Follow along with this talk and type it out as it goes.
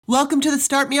Welcome to the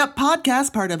Start Me Up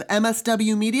podcast, part of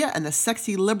MSW Media and the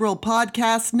Sexy Liberal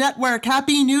Podcast Network.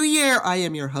 Happy New Year! I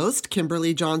am your host,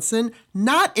 Kimberly Johnson,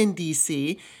 not in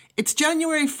DC. It's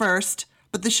January 1st,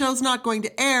 but the show's not going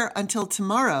to air until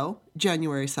tomorrow,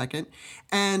 January 2nd,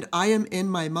 and I am in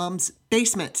my mom's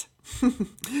basement.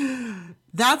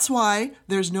 That's why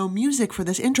there's no music for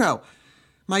this intro.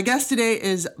 My guest today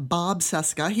is Bob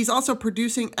Cesca. He's also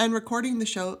producing and recording the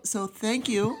show, so thank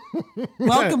you.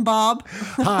 Welcome, Bob.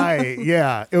 Hi.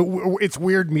 Yeah. It's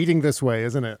weird meeting this way,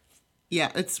 isn't it?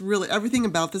 Yeah, it's really, everything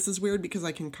about this is weird because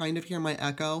I can kind of hear my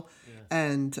echo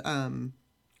and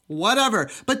whatever.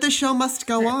 But the show must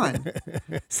go on.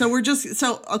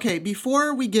 Okay,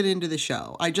 before we get into the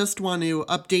show, I just want to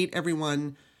update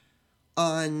everyone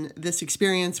on this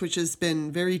experience, which has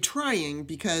been very trying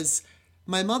because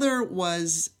my mother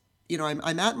was,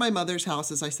 I'm at my mother's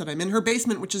house. As I said, I'm in her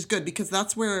basement, which is good because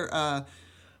that's where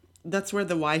the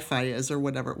Wi-Fi is or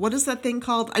whatever. What is that thing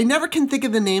called? I never can think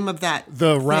of the name of that.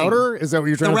 The router? Is that what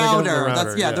you're trying to think of? The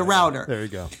router. The router. There you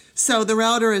go. So the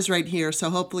router is right here. So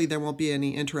hopefully there won't be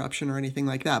any interruption or anything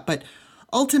like that. But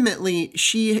ultimately,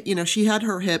 she had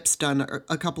her hips done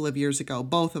a couple of years ago,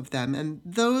 both of them. And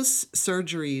those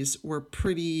surgeries were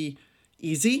pretty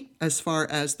easy as far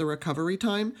as the recovery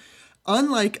time.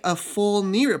 Unlike a full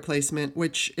knee replacement,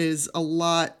 which is a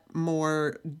lot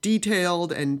more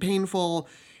detailed and painful.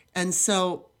 And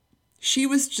so she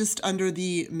was just under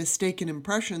the mistaken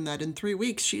impression that in 3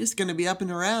 weeks she's going to be up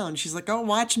and around. She's like, oh,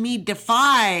 watch me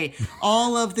defy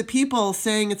all of the people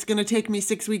saying it's going to take me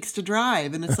 6 weeks to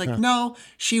drive. And it's like, no,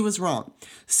 she was wrong.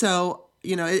 So,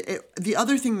 the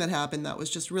other thing that happened that was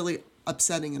just really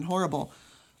upsetting and horrible,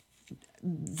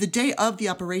 the day of the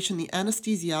operation, the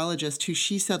anesthesiologist, who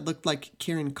she said looked like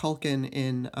Kieran Culkin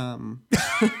in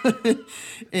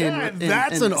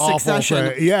that's an awful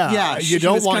Succession. thing. Yeah. You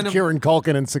don't want Kieran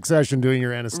Culkin in Succession doing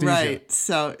your anesthesia. Right.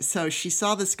 So she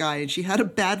saw this guy and she had a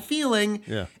bad feeling.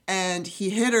 Yeah. And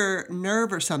he hit her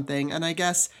nerve or something. And I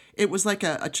guess it was like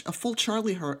a full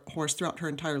Charlie horse throughout her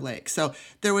entire leg. So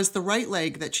there was the right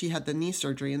leg that she had the knee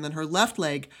surgery, and then her left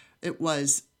leg, it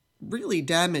was really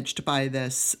damaged by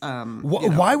this.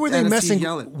 Why were they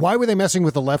messing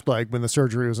with the left leg when the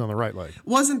surgery was on the right leg?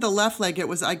 Wasn't the left leg?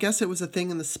 I guess it was a thing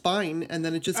in the spine, and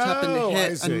then it just happened to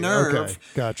hit a nerve. Okay,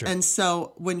 gotcha. And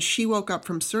so when she woke up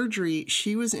from surgery,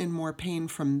 she was in more pain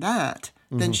from that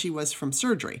than she was from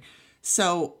surgery.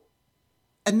 So,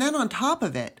 and then on top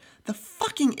of it, the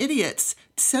fucking idiots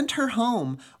sent her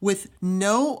home with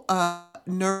no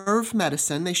nerve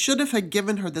medicine. They should have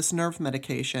given her this nerve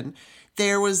medication.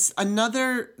 There was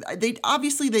they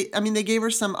gave her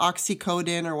some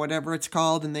oxycodone or whatever it's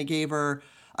called, and they gave her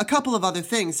a couple of other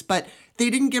things, but they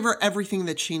didn't give her everything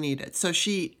that she needed. So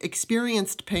she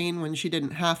experienced pain when she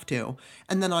didn't have to.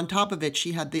 And then on top of it,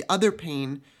 she had the other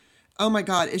pain. Oh my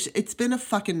God, it's been a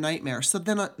fucking nightmare. So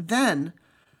then,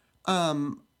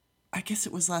 I guess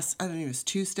it was it was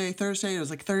Tuesday, Thursday. It was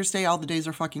like Thursday. All the days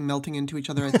are fucking melting into each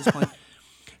other at this point.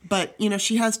 But,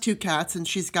 she has two cats, and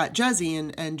she's got Jessie,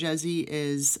 and Jessie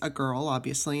is a girl,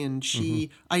 obviously. And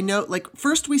I know,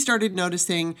 first we started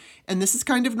noticing, and this is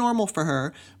kind of normal for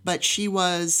her, but she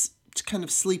was kind of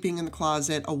sleeping in the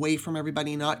closet away from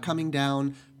everybody, not coming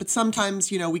down. But sometimes,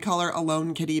 we call her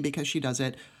Alone Kitty because she does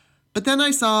it. But then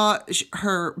I saw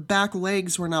her back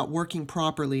legs were not working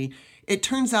properly. It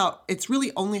turns out it's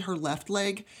really only her left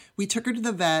leg. We took her to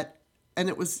the vet. And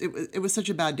it was such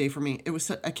a bad day for me.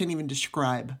 I can't even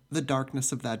describe the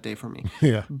darkness of that day for me.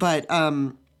 Yeah. But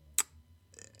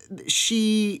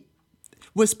she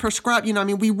was prescribed.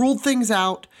 We ruled things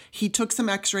out. He took some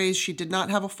X-rays. She did not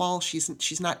have a fall.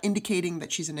 She's not indicating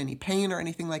that she's in any pain or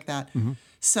anything like that.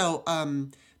 So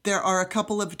there are a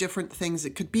couple of different things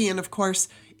it could be. And of course,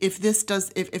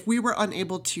 if we were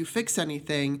unable to fix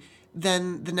anything,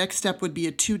 then the next step would be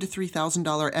a $2,000 to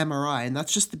 $3,000 MRI. And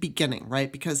that's just the beginning,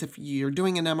 right? Because if you're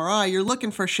doing an MRI, you're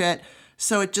looking for shit.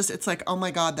 So it's like, oh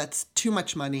my God, that's too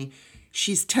much money.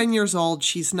 She's 10 years old.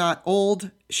 She's not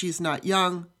old. She's not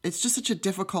young. It's just such a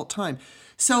difficult time.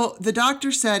 So the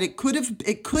doctor said it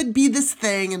could be this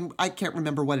thing, and I can't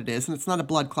remember what it is, and it's not a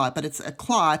blood clot, but it's a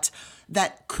clot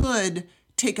that could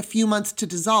take a few months to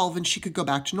dissolve and she could go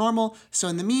back to normal. So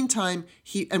in the meantime,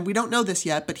 and we don't know this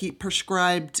yet, but he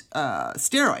prescribed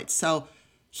steroids. So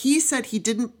he said he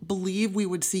didn't believe we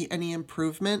would see any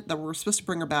improvement, that we're supposed to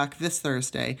bring her back this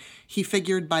Thursday. He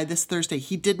figured by this Thursday,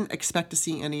 he didn't expect to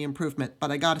see any improvement. But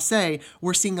I got to say,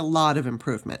 we're seeing a lot of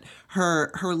improvement.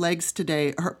 Her legs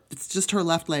today, it's just her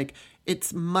left leg.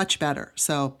 It's much better.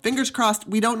 So fingers crossed.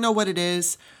 We don't know what it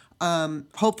is.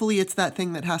 Hopefully it's that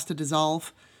thing that has to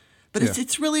dissolve. But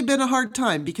it's really been a hard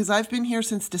time because I've been here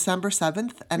since December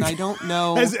 7th, and I don't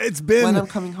know when I'm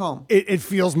coming home. It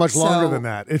feels much longer than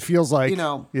that. It feels like,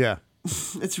 yeah.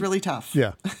 It's really tough.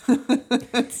 Yeah.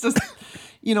 It's just,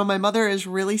 my mother is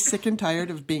really sick and tired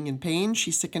of being in pain.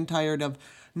 She's sick and tired of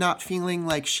not feeling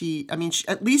like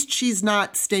at least she's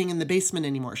not staying in the basement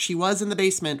anymore. She was in the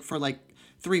basement for like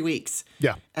 3 weeks.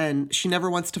 Yeah. And she never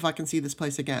wants to fucking see this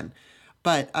place again.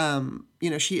 But,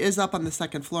 she is up on the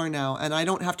second floor now, and I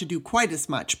don't have to do quite as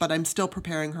much, but I'm still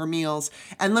preparing her meals.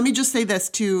 And let me just say this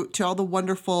to all the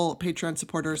wonderful Patreon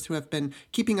supporters who have been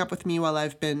keeping up with me while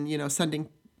I've been, sending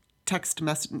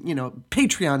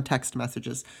Patreon text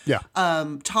messages. Yeah.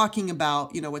 Talking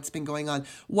about, what's been going on.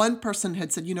 One person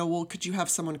had said, well, could you have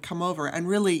someone come over? And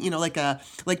really,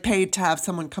 like paid to have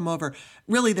someone come over.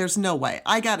 Really, there's no way.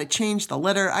 I got to change the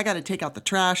litter. I got to take out the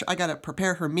trash. I got to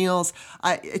prepare her meals.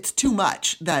 It's too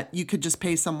much that you could just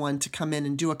pay someone to come in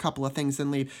and do a couple of things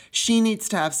and leave. She needs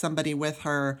to have somebody with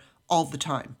her all the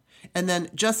time. And then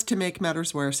just to make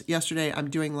matters worse, yesterday I'm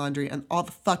doing laundry and all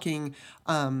the fucking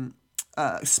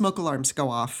smoke alarms go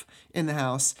off in the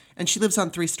house, and she lives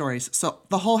on 3 stories, so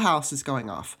the whole house is going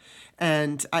off.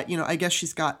 And I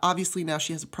guess obviously now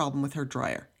she has a problem with her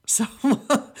dryer. So,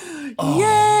 yay!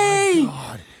 My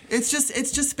God. It's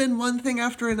just been one thing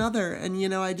after another, and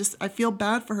I feel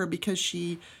bad for her because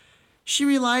she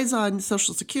relies on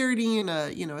Social Security and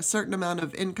a certain amount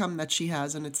of income that she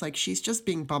has, and it's like she's just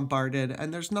being bombarded,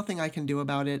 and there's nothing I can do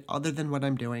about it other than what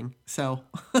I'm doing. So,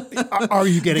 are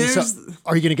you going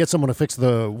to get someone to fix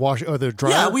the wash or the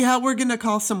dryer? Yeah, we're going to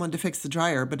call someone to fix the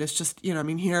dryer, but it's just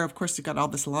here of course you've got all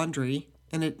this laundry,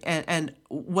 and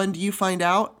when do you find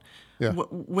out? Yeah.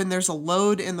 When there's a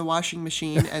load in the washing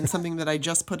machine and something that I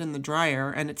just put in the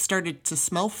dryer and it started to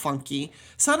smell funky.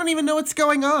 So I don't even know what's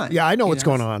going on. Yeah, I know what's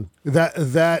going on. That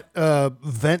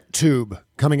vent tube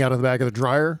coming out of the back of the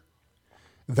dryer,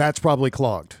 that's probably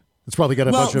clogged. It's probably got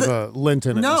a bunch of lint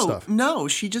in it and stuff. No,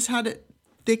 she just had it.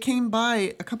 They came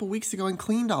by a couple weeks ago and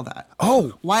cleaned all that.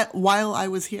 Oh. While I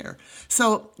was here.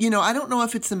 So, I don't know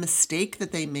if it's a mistake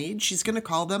that they made. She's going to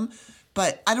call them.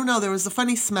 But I don't know. There was a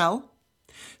funny smell.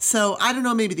 So I don't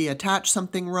know, maybe they attached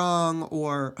something wrong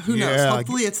or who knows.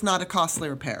 Hopefully it's not a costly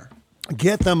repair.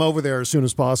 Get them over there as soon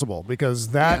as possible because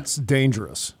that's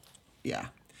dangerous. Yeah.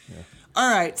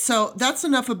 All right. So that's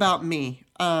enough about me.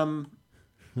 How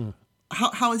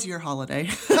was your holiday?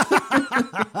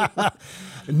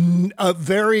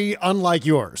 Very unlike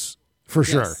yours, for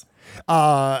sure.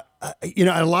 A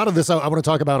lot of this I want to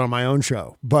talk about on my own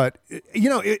show, but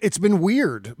it's been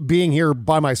weird being here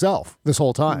by myself this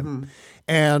whole time. Mm-hmm.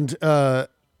 And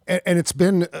it's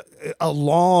been a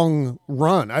long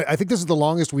run. I think this is the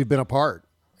longest we've been apart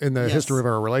in the history of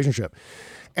our relationship.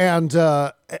 And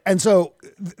so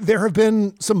there have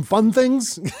been some fun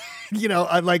things,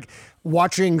 I like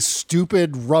watching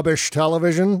stupid rubbish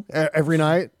television every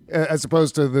night, as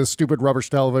opposed to the stupid rubbish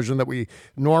television that we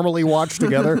normally watch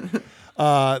together.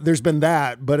 There's been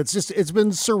that, but it's been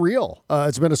surreal.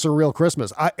 It's been a surreal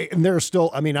Christmas.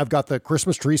 I've got the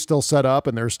Christmas tree still set up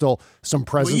and there's still some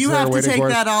presents. Well, you have to take for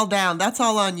that all down. That's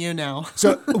all on you now.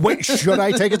 So wait, should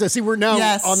I take it to see? We're now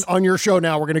on your show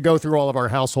now. We're going to go through all of our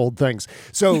household things.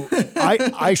 So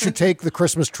I should take the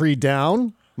Christmas tree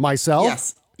down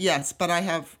myself. Yes. But I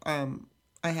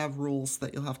have rules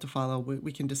that you'll have to follow.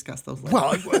 We can discuss those later.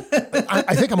 Well,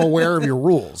 I think I'm aware of your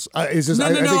rules. I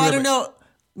don't know.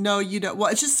 No, you don't.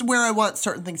 Well, it's just where I want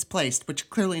certain things placed, which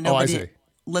clearly nobody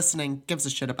listening gives a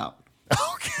shit about.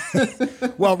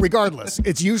 Okay. Well, regardless,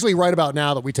 it's usually right about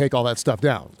now that we take all that stuff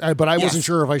down. But I wasn't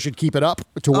sure if I should keep it up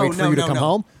to wait for you to come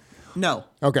home. No.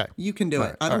 Okay. You can do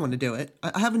it. I don't want to do it.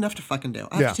 I have enough to fucking do.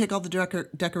 I have to take all the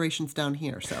decorations down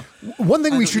here. So one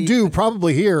thing we should do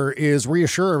probably here is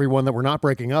reassure everyone that we're not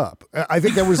breaking up. I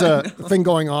think there was a thing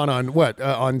going on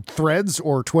on Threads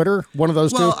or Twitter, one of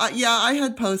those two. Well, I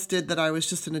had posted that I was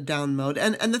just in a down mode.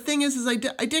 And the thing is I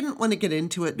didn't want to get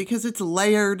into it because it's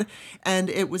layered and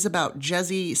it was about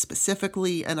Jezzy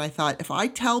specifically. And I thought if I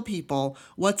tell people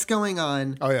what's going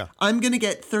on, I'm going to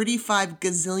get 35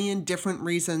 gazillion different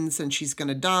reasons and she's going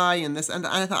to die and this, and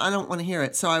I thought I don't want to hear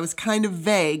it. So I was kind of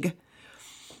vague.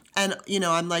 And,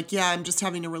 I'm like, I'm just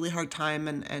having a really hard time.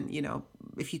 And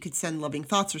if you could send loving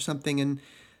thoughts or something. And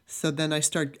so then I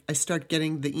start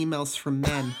getting the emails from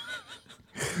men.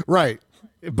 Right.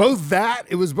 It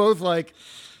was both like,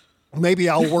 maybe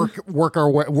I'll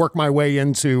work my way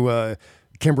into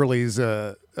Kimberly's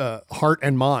heart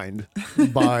and mind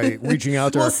by reaching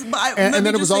out to her. And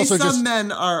then it was also some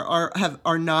men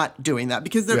are not doing that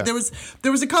because there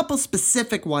was a couple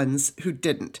specific ones who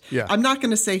didn't. Yeah. I'm not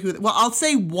going to say who. Well, I'll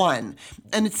say one,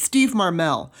 and it's Steve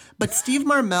Marmel. But Steve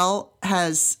Marmel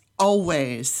has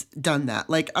always done that.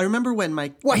 Like, I remember when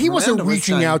my he wasn't Miranda was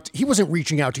reaching dying. out. He wasn't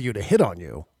reaching out to you to hit on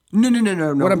you. No.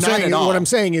 What I'm not saying, at all. what I'm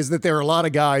saying is that there are a lot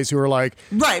of guys who are like,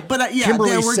 right, but there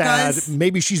Kimberly's were sad. guys.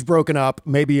 Maybe she's broken up.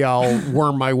 Maybe I'll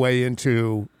worm my way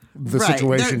into the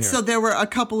situation here. So there were a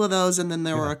couple of those, and then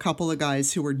there were a couple of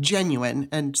guys who were genuine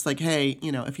and just like, hey,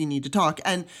 if you need to talk.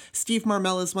 And Steve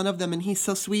Marmel is one of them, and he's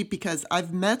so sweet because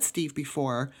I've met Steve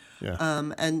before. Yeah.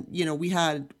 And we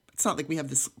had. It's not like we have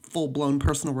this full-blown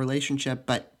personal relationship,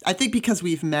 but I think because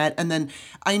we've met, and then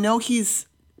I know he's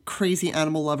crazy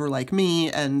animal lover like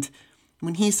me, and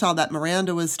when he saw that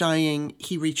Miranda was dying,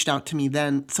 he reached out to me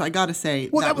then. So I got to say,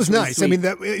 well, that was really nice. sweet.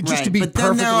 I mean, just to be but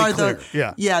perfectly then there are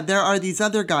clear. there are these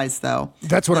other guys though.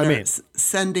 That's what I mean.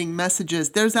 Sending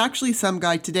messages. There's actually some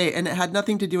guy today, and it had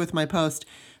nothing to do with my post,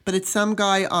 but it's some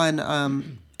guy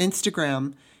on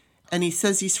Instagram, and he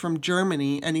says he's from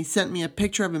Germany, and he sent me a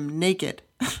picture of him naked.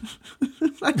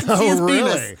 I can see his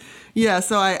penis. Yeah,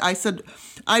 so I said,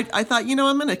 I thought, I'm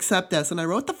going to accept this. And I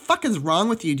wrote, what the fuck is wrong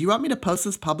with you? Do you want me to post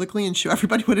this publicly and show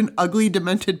everybody what an ugly,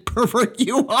 demented pervert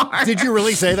you are? Did you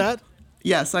really say that?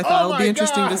 Yes, I thought it'll be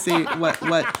interesting to see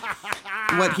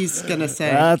what he's going to say.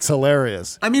 That's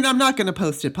hilarious. I mean, I'm not going to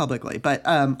post it publicly, but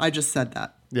I just said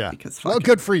that. Yeah. Because well,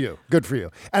 good for you. Good for you.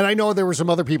 And I know there were some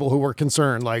other people who were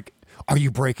concerned, like, are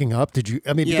you breaking up? Did you?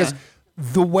 I mean, because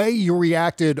the way you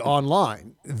reacted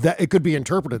online, that it could be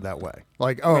interpreted that way.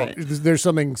 Like, there's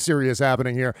something serious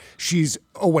happening here. She's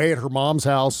away at her mom's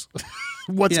house.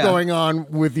 What's going on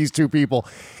with these two people?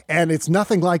 And it's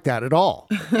nothing like that at all.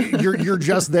 You're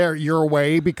just there. You're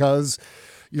away because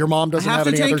your mom doesn't have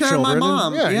any other children. I have to take care of my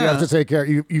mom. You have to take care.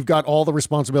 You've got all the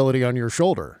responsibility on your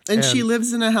shoulder. And she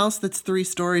lives in a house that's 3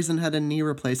 stories and had a knee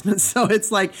replacement. So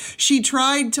it's like she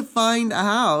tried to find a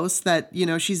house that,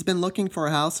 she's been looking for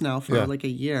a house now for like a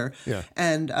year. Yeah.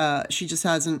 And she just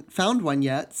hasn't found one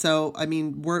yet. So, I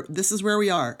mean, this is where we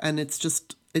are. And it's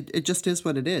just, it just is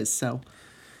what it is. So.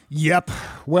 Yep.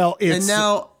 Well, it's.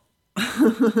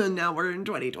 And now we're in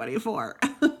 2024.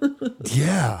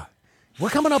 Yeah. We're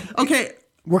coming up. Okay.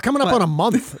 We're coming up on a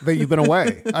month that you've been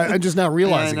away. I'm just now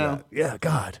realizing that. Yeah,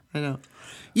 God. I know.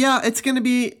 Yeah, it's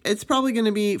probably going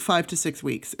to be 5 to 6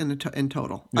 weeks in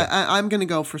total. Yeah. I'm going to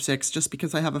go for 6 just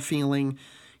because I have a feeling,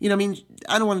 I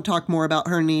don't want to talk more about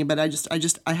her knee, but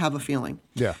I have a feeling.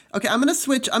 Yeah. Okay, I'm going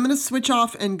to switch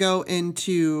off and go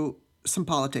into some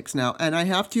politics now. And I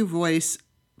have to voice.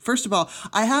 First of all,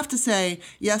 I have to say,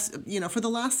 yes, for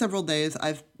the last several days,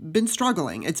 I've been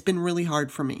struggling. It's been really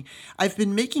hard for me. I've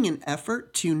been making an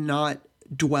effort to not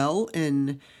dwell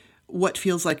in what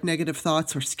feels like negative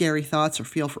thoughts or scary thoughts or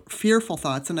fearful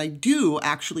thoughts. And I do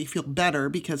actually feel better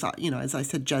because, as I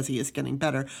said, Jesse is getting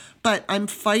better. But I'm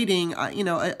fighting,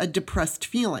 a depressed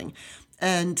feeling.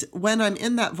 And when I'm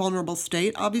in that vulnerable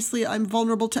state, obviously I'm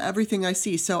vulnerable to everything I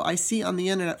see. So I see on the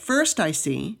internet, first I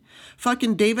see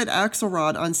fucking David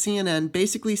Axelrod on CNN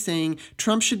basically saying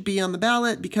Trump should be on the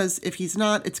ballot because if he's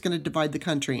not, it's going to divide the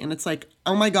country. And it's like,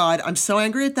 oh my God, I'm so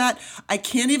angry at that. I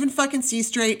can't even fucking see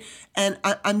straight. And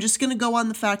I'm just going to go on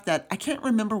the fact that I can't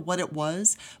remember what it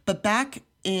was, but back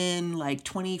in like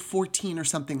 2014 or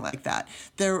something like that,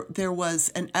 there was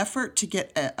an effort to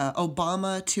get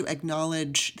Obama to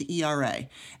acknowledge the ERA.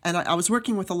 And I was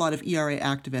working with a lot of ERA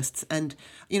activists. And,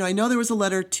 I know there was a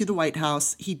letter to the White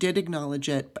House. He did acknowledge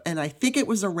it. And I think it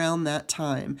was around that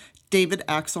time David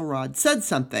Axelrod said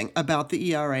something about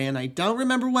the ERA. And I don't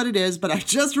remember what it is, but I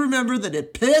just remember that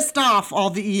it pissed off all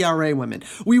the ERA women.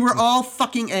 We were all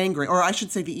fucking angry. Or I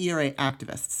should say the ERA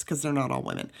activists, because they're not all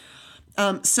women.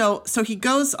 So he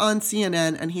goes on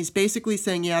CNN and he's basically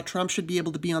saying, yeah, Trump should be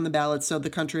able to be on the ballot so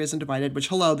the country isn't divided, which,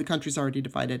 hello, the country's already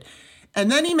divided. And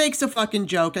then he makes a fucking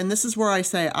joke, and this is where I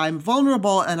say I'm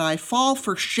vulnerable and I fall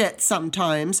for shit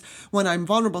sometimes when I'm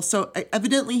vulnerable. So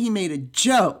evidently he made a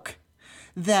joke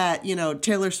that,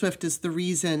 Taylor Swift is the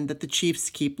reason that the Chiefs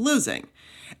keep losing.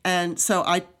 And so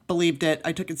I believed it.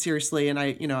 I took it seriously, and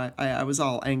I was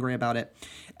all angry about it.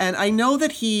 And I know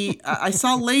that I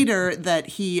saw later that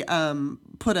he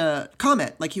put a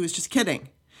comment, like he was just kidding.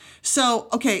 So,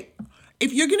 okay,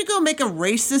 if you're going to go make a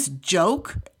racist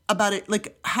joke about it,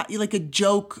 like a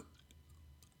joke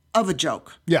of a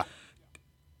joke. Yeah.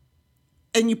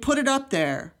 And you put it up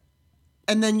there,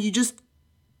 and then you just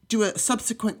do a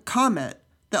subsequent comment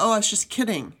that, I was just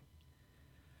kidding.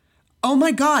 Oh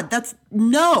my God,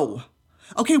 no.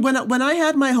 Okay, when I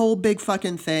had my whole big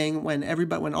fucking thing, when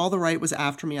all the right was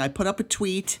after me, I put up a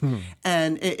tweet,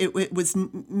 and it was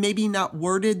maybe not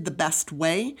worded the best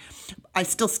way. I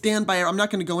still stand by it. I'm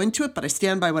not going to go into it, but I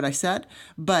stand by what I said.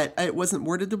 But it wasn't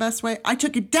worded the best way. I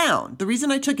took it down. The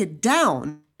reason I took it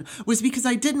down was because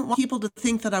I didn't want people to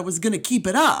think that I was going to keep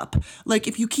it up. Like,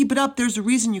 if you keep it up, there's a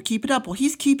reason you keep it up. Well,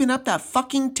 he's keeping up that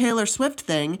fucking Taylor Swift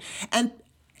thing, and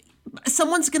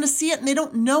someone's going to see it and they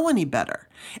don't know any better.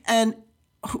 And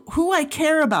who I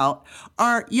care about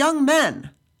are young men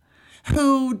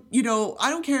who, I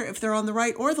don't care if they're on the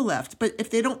right or the left, but if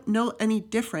they don't know any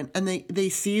different and they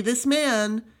see this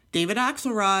man, David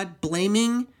Axelrod,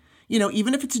 blaming,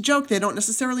 even if it's a joke, they don't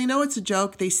necessarily know it's a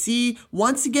joke. They see,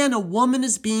 once again, a woman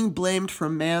is being blamed for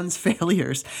man's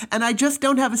failures. And I just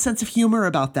don't have a sense of humor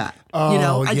about that.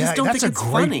 I just don't think it's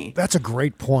funny. That's a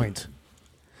great point.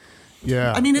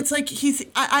 Yeah. I mean, it's like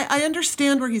I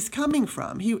understand where he's coming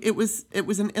from. It was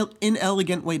an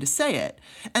inelegant way to say it.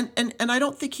 And I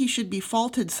don't think he should be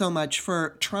faulted so much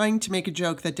for trying to make a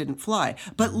joke that didn't fly.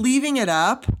 But leaving it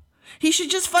up, he should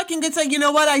just fucking say, you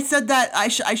know what, I said that, I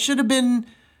shouldn't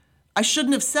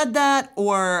have said that,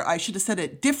 or I should have said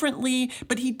it differently,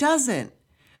 but he doesn't.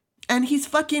 And he's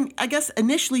fucking, I guess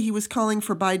initially he was calling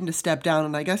for Biden to step down,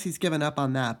 and I guess he's given up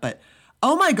on that, but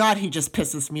oh my God, he just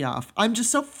pisses me off. I'm just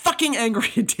so fucking angry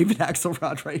at David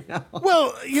Axelrod right now.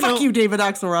 Well, Fuck you, David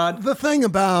Axelrod. The thing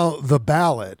about the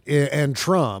ballot and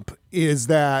Trump is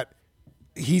that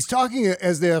he's talking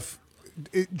as if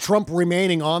Trump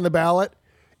remaining on the ballot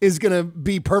is going to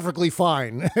be perfectly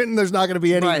fine. And there's not going to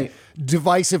be any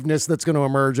divisiveness that's going to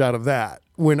emerge out of that,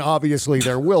 when obviously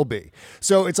there will be.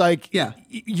 So it's like,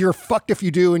 you're fucked if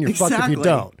you do and you're fucked if you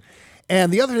don't.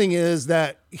 And the other thing is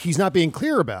that he's not being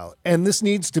clear about, and this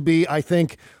needs to be, I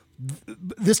think,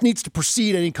 this needs to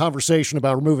precede any conversation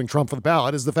about removing Trump from the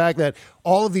ballot, is the fact that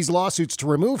all of these lawsuits to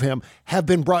remove him have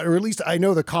been brought, or at least I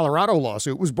know the Colorado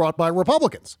lawsuit was brought by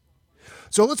Republicans.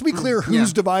 So let's be clear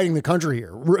who's dividing the country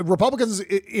here. Republicans,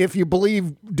 if you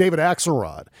believe David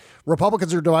Axelrod,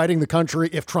 Republicans are dividing the country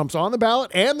if Trump's on the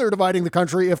ballot, and they're dividing the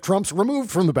country if Trump's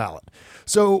removed from the ballot.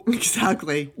 So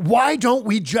exactly, why don't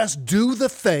we just do the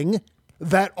thing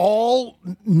that all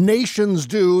nations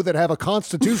do that have a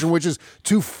constitution, which is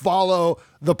to follow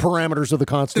the parameters of the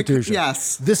Constitution?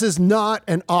 Yes. This is not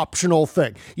an optional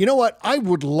thing. You know what? I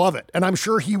would love it, and I'm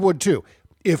sure he would too,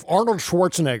 if Arnold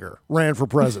Schwarzenegger ran for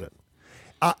president.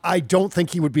 I don't think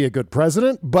he would be a good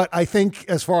president, but I think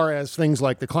as far as things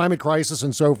like the climate crisis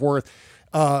and so forth,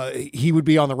 he would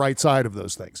be on the right side of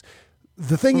those things.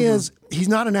 The thing is, he's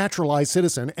not a naturalized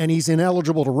citizen, and he's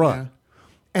ineligible to run.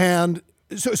 Yeah. And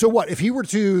so what? If he were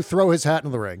to throw his hat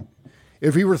in the ring,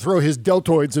 if he were to throw his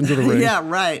deltoids into the ring,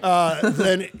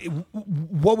 then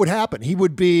what would happen? He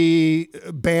would be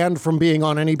banned from being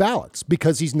on any ballots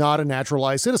because he's not a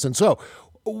naturalized citizen. So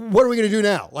what are we going to do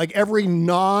now? Like, every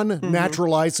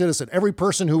non-naturalized citizen, every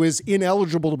person who is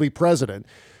ineligible to be president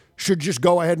should just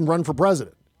go ahead and run for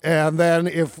president. And then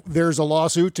if there's a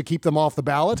lawsuit to keep them off the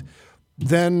ballot,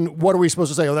 then what are we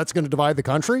supposed to say? Oh, that's going to divide the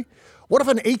country? What if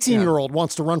an 18-year-old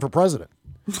wants to run for president?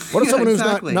 What if someone who's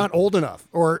not old enough,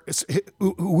 or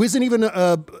who isn't even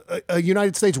a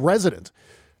United States resident?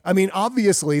 I mean,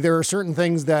 obviously, there are certain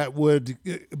things that would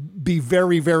be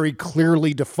very, very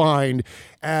clearly defined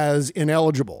as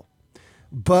ineligible.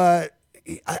 But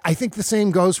I think the same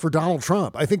goes for Donald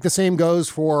Trump. I think the same goes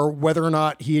for whether or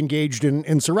not he engaged in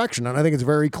insurrection. And I think it's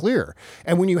very clear.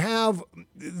 And when you have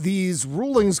these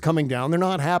rulings coming down, they're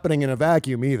not happening in a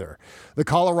vacuum either. The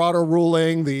Colorado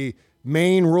ruling, the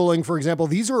Maine ruling, for example,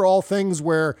 these are all things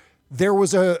where there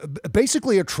was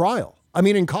basically a trial. I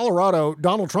mean, in Colorado,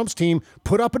 Donald Trump's team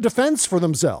put up a defense for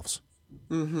themselves.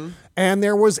 And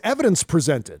there was evidence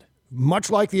presented, much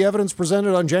like the evidence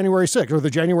presented on January 6th, or the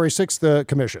January 6th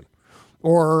Commission,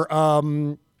 or,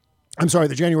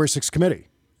 the January 6th Committee.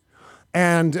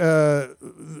 And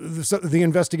the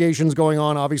investigations going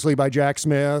on, obviously, by Jack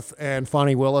Smith and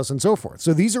Fani Willis and so forth.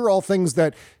 So these are all things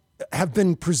that have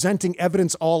been presenting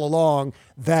evidence all along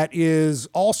that is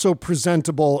also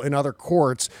presentable in other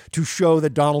courts to show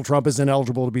that Donald Trump is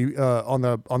ineligible to be on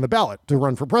the ballot to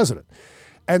run for president.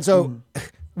 And so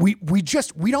we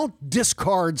don't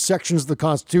discard sections of the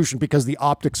Constitution because the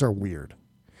optics are weird.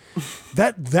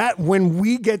 That when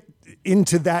we get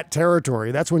into that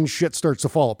territory, that's when shit starts to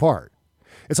fall apart.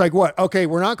 It's like, what? Okay,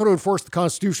 we're not going to enforce the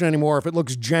Constitution anymore if it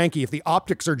looks janky, if the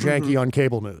optics are janky on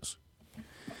cable news.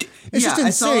 It's just insane.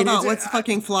 It's all about what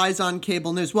fucking flies on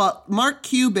cable news. Well, Mark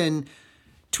Cuban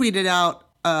tweeted out,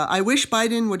 I wish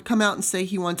Biden would come out and say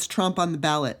he wants Trump on the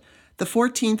ballot. The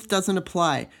 14th doesn't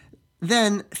apply.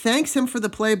 Then thanks him for the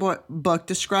playbook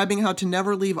describing how to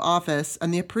never leave office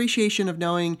and the appreciation of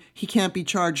knowing he can't be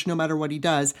charged no matter what he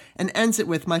does, and ends it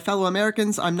with, my fellow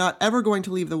Americans, I'm not ever going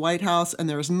to leave the White House and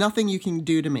there is nothing you can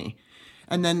do to me.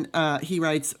 And then he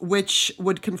writes, which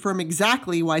would confirm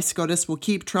exactly why SCOTUS will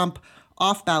keep Trump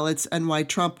off ballots and why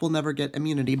Trump will never get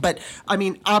immunity. But I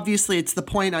mean, obviously it's the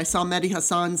point. I saw Mehdi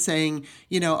Hasan saying,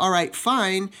 all right,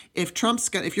 fine. If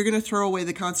you're going to throw away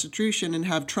the Constitution and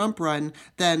have Trump run,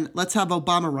 then let's have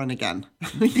Obama run again.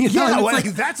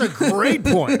 That's a great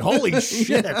point. Holy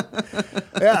shit.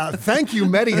 Yeah. Thank you,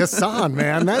 Mehdi Hasan,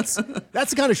 man. That's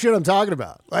the kind of shit I'm talking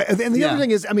about. And the other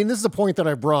thing is, I mean, this is a point that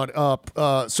I brought up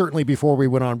certainly before we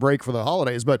went on break for the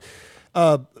holidays, but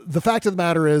the fact of the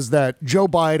matter is that Joe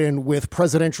Biden with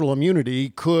presidential immunity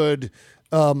could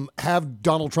have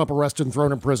Donald Trump arrested and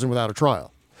thrown in prison without a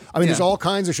trial. I mean, there's all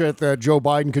kinds of shit that Joe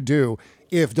Biden could do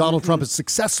if Donald Trump is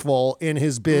successful in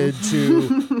his bid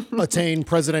to attain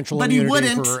presidential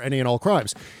immunity for any and all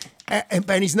crimes. And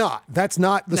he's not. That's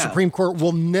not. The Supreme Court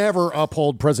will never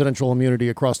uphold presidential immunity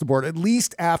across the board, at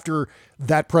least after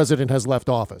that president has left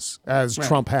office, as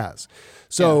Trump has.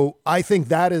 So I think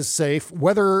that is safe.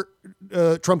 Whether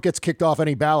Trump gets kicked off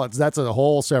any ballots, that's a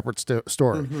whole separate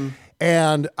story.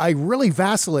 And I really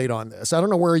vacillate on this. I don't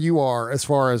know where you are as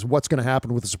far as what's going to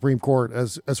happen with the Supreme Court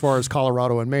as far as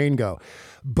Colorado and Maine go.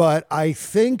 But I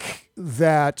think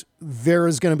that there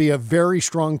is going to be a very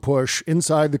strong push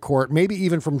inside the court, maybe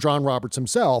even from John Roberts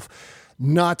himself,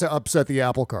 not to upset the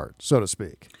apple cart, so to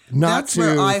speak. Not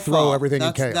to throw everything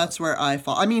in chaos. That's where I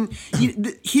fall. I mean,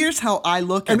 here's how I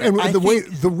look at it. And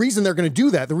the reason they're going to do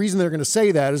that, the reason they're going to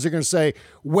say that is they're going to say,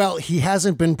 well, he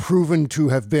hasn't been proven to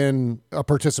have been a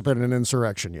participant in an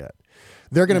insurrection yet.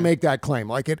 They're going to make that claim.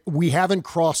 We haven't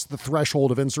crossed the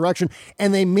threshold of insurrection.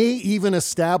 And they may even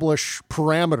establish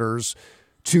parameters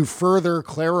to further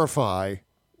clarify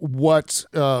what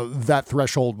that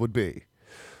threshold would be.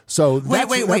 So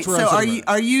wait. So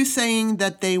are you saying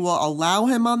that they will allow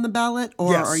him on the ballot,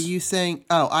 or are you saying?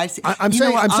 Oh, I see. I'm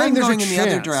saying there's going a in the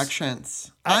other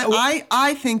directions.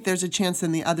 I think there's a chance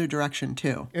in the other direction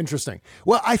too. Interesting.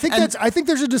 Well, I think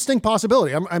there's a distinct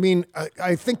possibility.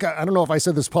 I think I don't know if I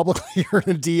said this publicly or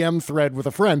in a DM thread with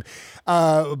a friend,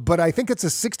 but I think it's a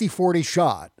 60-40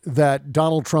 shot that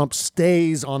Donald Trump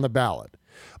stays on the ballot.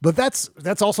 But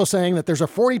that's also saying that there's a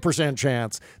 40%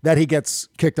 chance that he gets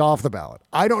kicked off the ballot.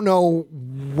 I don't know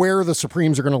where the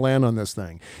Supremes are going to land on this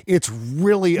thing. It's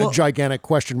really a gigantic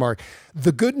question mark.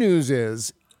 The good news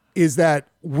is that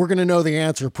we're going to know the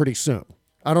answer pretty soon.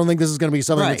 I don't think this is going to be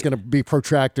something that's going to be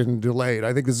protracted and delayed.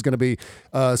 I think this is going to be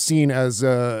seen as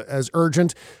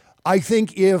urgent. I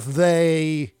think if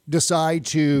they decide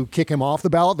to kick him off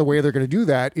the ballot, the way they're going to do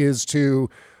that is to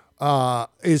not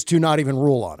even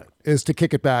rule on it, is to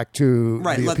kick it back to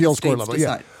the appeals court level.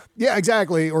 Decide. Yeah,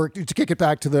 exactly. Or to kick it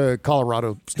back to the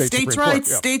Colorado State Supreme Court.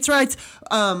 States' rights.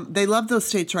 They love those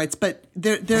states' rights, but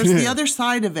there's the other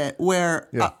side of it where,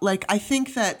 I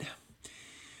think that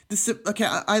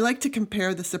I like to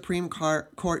compare the Supreme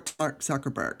Court to Mark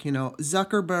Zuckerberg.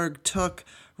 Zuckerberg took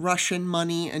Russian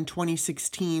money in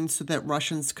 2016 so that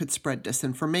Russians could spread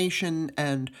disinformation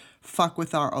and fuck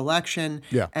with our election.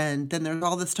 Yeah. And then there's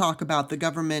all this talk about the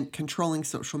government controlling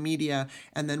social media.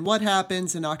 And then what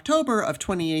happens in October of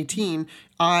 2018,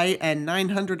 I and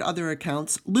 900 other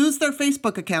accounts lose their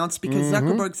Facebook accounts because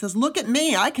Zuckerberg says, look at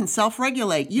me, I can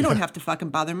self-regulate. You don't have to fucking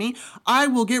bother me. I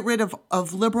will get rid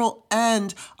of liberal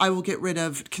and I will get rid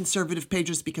of conservative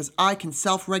pages because I can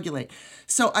self-regulate.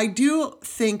 So I do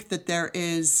think that there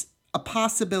is a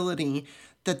possibility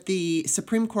that the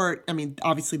Supreme Court, I mean,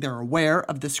 obviously they're aware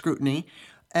of the scrutiny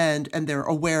and they're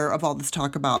aware of all this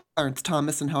talk about Clarence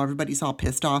Thomas and how everybody's all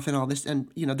pissed off and all this. And,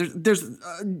 there's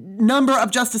a number of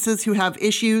justices who have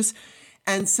issues.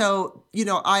 And so,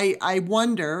 I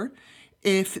wonder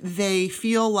if they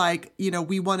feel like,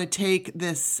 we want to take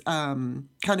this kind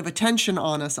of attention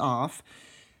on us off.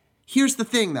 Here's the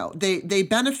thing, though. They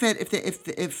benefit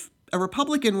if a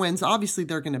Republican wins, obviously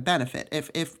they're going to benefit.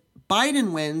 If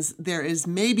Biden wins, there is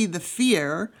maybe the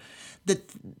fear that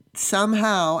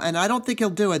somehow, and I don't think he'll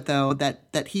do it though,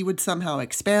 that he would somehow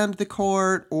expand the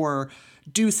court or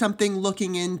do something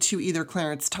looking into either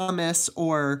Clarence Thomas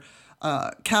or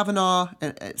Kavanaugh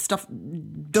stuff.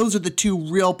 Those are the two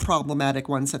real problematic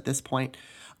ones at this point,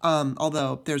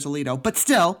 although there's Alito. But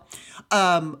still,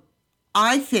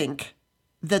 I think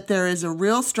that there is a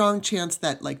real strong chance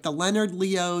that the Leonard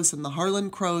Leos and the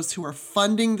Harlan Crows who are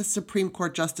funding the Supreme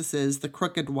Court justices, the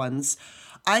crooked ones,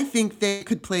 I think they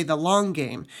could play the long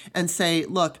game and say,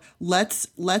 look, let's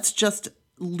just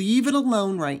leave it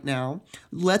alone right now.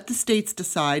 Let the states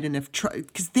decide. And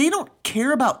because they don't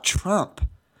care about Trump.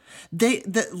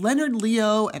 Leonard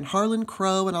Leo and Harlan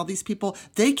Crow and all these people,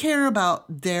 they care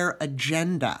about their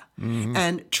agenda.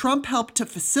 And Trump helped to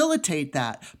facilitate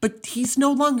that, but he's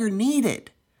no longer needed.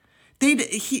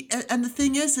 And the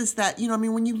thing is that, I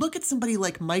mean, when you look at somebody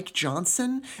like Mike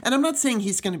Johnson, and I'm not saying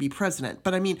he's going to be president,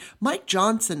 but I mean, Mike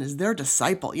Johnson is their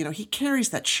disciple. He carries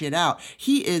that shit out.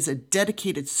 He is a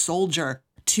dedicated soldier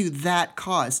to that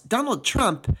cause. Donald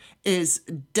Trump is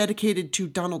dedicated to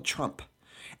Donald Trump.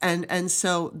 And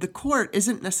so the court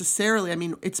isn't necessarily, I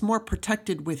mean, it's more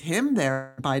protected with him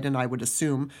there, Biden, I would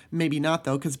assume. Maybe not,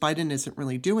 though, because Biden isn't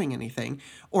really doing anything,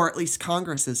 or at least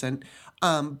Congress isn't.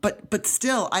 But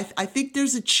still, I think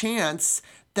there's a chance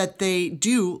that they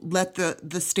do let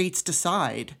the states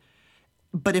decide.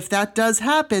 But if that does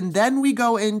happen, then we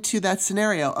go into that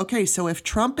scenario. Okay, so if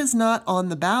Trump is not on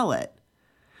the ballot,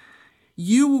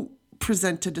 you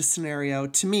presented a scenario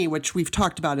to me, which we've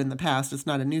talked about in the past. It's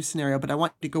not a new scenario, but I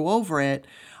want to go over it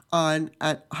on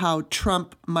how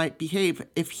Trump might behave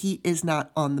if he is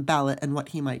not on the ballot and what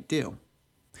he might do.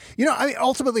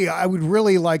 Ultimately, I would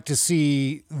really like to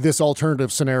see this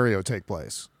alternative scenario take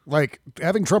place. Like,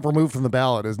 having Trump removed from the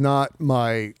ballot is not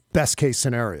my best case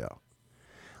scenario.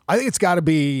 I think it's got to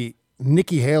be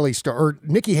Nikki Haley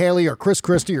or Chris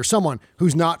Christie or someone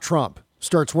who's not Trump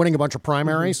starts winning a bunch of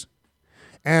primaries.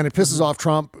 And it pisses off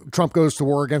Trump. Trump goes to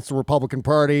war against the Republican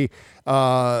Party.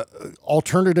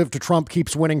 Alternative to Trump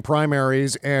keeps winning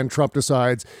primaries, and Trump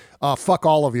decides, fuck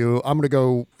all of you. I'm going to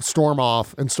go storm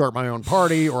off and start my own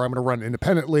party, or I'm going to run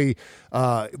independently,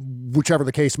 whichever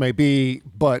the case may be.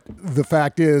 But the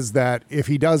fact is that if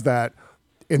he does that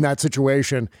in that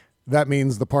situation, that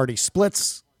means the party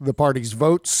splits, the party's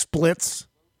vote splits,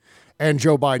 and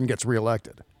Joe Biden gets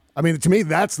reelected. I mean, to me,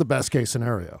 that's the best case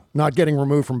scenario. Not getting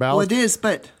removed from ballot. Well, it is,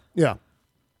 but yeah,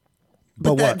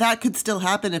 but that could still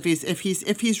happen if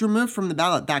he's removed from the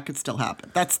ballot. That could still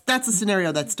happen. That's a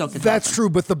scenario that still could happen. That's true,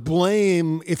 but the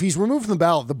blame, if he's removed from the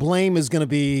ballot, the blame is going to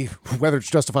be, whether it's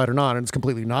justified or not, and it's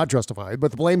completely not justified,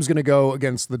 but the blame is going to go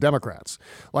against the Democrats.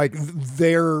 Like,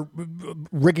 they're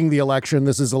rigging the election.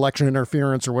 This is election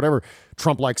interference or whatever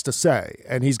Trump likes to say,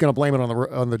 and he's going to blame it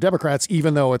on the Democrats,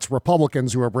 even though it's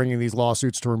Republicans who are bringing these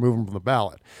lawsuits to remove him from the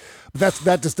ballot. But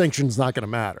that distinction is not going to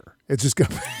matter. It's just going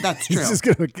to. That's true. It's just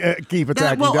going to keep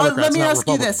attacking Democrats. Let me ask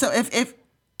you this: so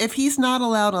if he's not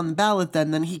allowed on the ballot,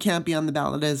 then he can't be on the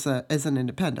ballot as an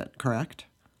independent, correct?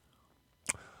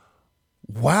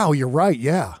 Wow, you're right.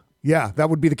 Yeah, that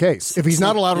would be the case. If he's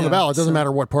not allowed on the ballot, it doesn't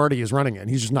matter what party he's running in.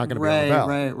 He's just not going to be on the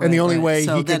ballot. Right. And the only way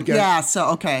he could get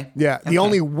the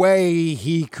only way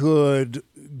he could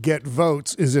get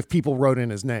votes is if people wrote in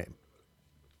his name.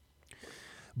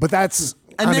 But that's.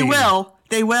 They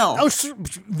will. Oh,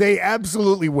 they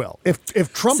absolutely will.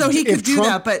 If Trump, so he could do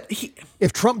that, but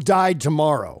if Trump died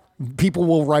tomorrow, people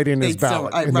will write in his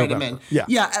ballot. Write him in. Yeah.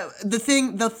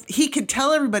 He could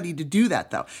tell everybody to do that,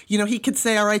 though. He could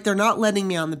say, "All right, they're not letting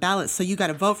me on the ballot, so you got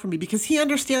to vote for me," because he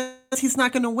understands he's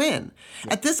not going to win.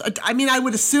 Yeah. At this, I mean, I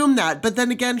would assume that, but then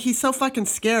again, he's so fucking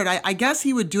scared. I guess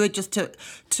he would do it just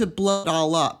to blow it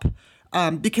all up,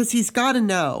 because he's got to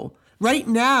know. Right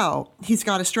now, he's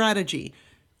got a strategy.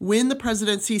 Win the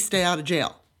presidency, stay out of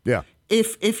jail. Yeah.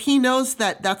 If he knows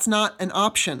that that's not an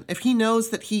option, if he knows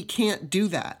that he can't do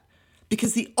that,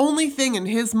 because the only thing in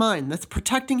his mind that's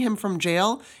protecting him from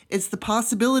jail is the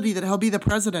possibility that he'll be the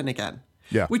president again.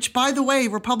 Yeah. Which, by the way,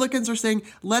 Republicans are saying,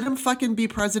 let him fucking be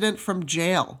president from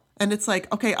jail. And it's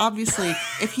like, okay, obviously,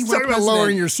 if he were president,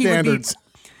 lowering your standards.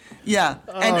 Yeah.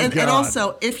 And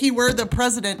also, if he were the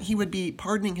president, he would be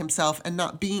pardoning himself and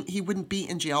he wouldn't be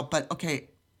in jail. But okay,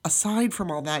 aside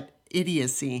from all that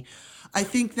idiocy, I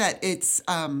think that it's,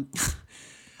 I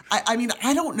mean,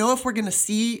 I don't know if we're going to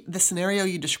see the scenario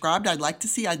you described. I'd like to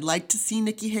see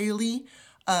Nikki Haley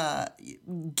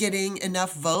getting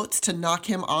enough votes to knock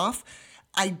him off.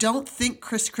 I don't think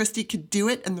Chris Christie could do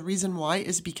it, and the reason why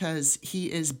is because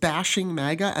he is bashing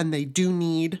MAGA, and they do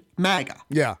need MAGA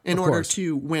in order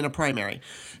to win a primary.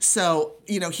 So,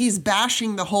 he's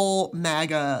bashing the whole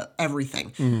MAGA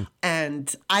everything. Mm-hmm.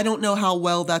 And I don't know how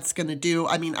well that's going to do.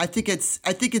 I mean, I think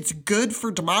it's good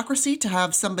for democracy to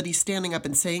have somebody standing up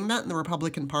and saying that in the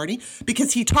Republican Party,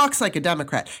 because he talks like a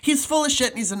Democrat. He's full of shit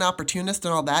and he's an opportunist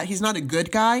and all that. He's not a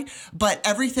good guy, but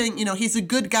everything, he's a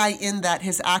good guy in that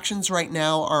his actions right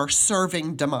now are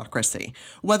serving democracy.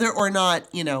 Whether or not,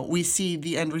 we see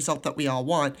the end result that we all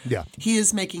want, he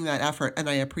is making that effort, and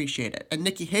I appreciate it. And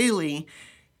Nikki Haley,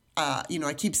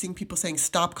 I keep seeing people saying,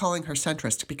 stop calling her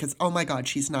centrist, because, oh my God,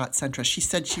 she's not centrist. She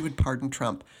said she would pardon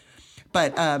Trump.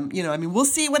 But, we'll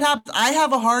see what happens. I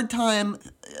have a hard time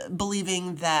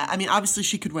believing that. I mean, obviously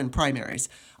she could win primaries.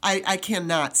 I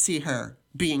cannot see her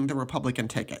being the Republican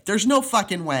ticket. There's no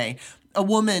fucking way a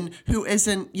woman who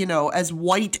isn't, as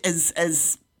white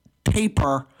as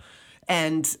paper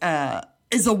and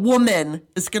is a woman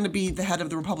is going to be the head of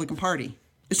the Republican Party.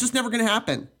 It's just never going to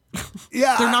happen.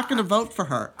 Yeah. They're not going to vote for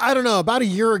her. I don't know. About a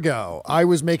year ago, I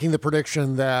was making the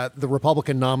prediction that the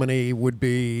Republican nominee would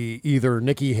be either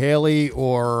Nikki Haley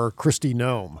or Kristi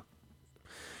Noem.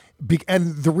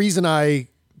 And the reason I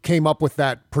came up with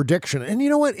that prediction, and you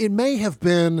know what? It may have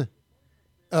been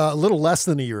a little less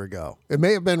than a year ago. It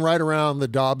may have been right around the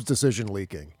Dobbs decision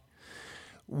leaking.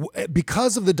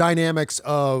 Because of the dynamics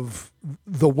of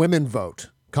the women vote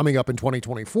coming up in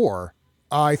 2024,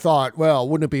 I thought, well,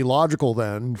 wouldn't it be logical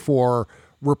then for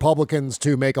Republicans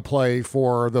to make a play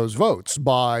for those votes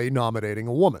by nominating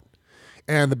a woman?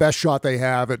 And the best shot they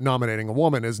have at nominating a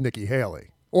woman is Nikki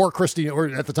Haley or Kristi,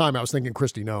 or at the time I was thinking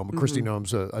Kristi Noem. Mm-hmm. Kristi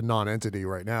Noem's a non-entity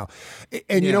right now.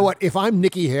 And you know what? If I'm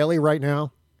Nikki Haley right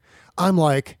now, I'm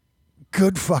like,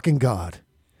 good fucking God.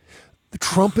 The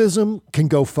Trumpism can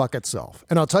go fuck itself.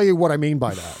 And I'll tell you what I mean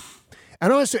by that.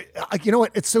 And honestly, you know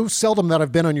what? It's so seldom that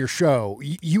I've been on your show.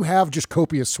 You have just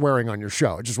copious swearing on your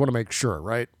show. I just want to make sure,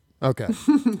 right? Okay.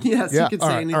 Yes, you can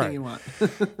say anything you want.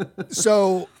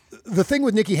 So the thing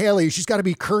with Nikki Haley, she's got to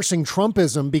be cursing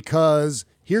Trumpism because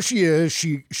here she is.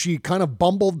 She kind of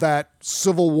bumbled that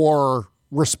Civil War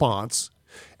response.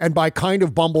 And by kind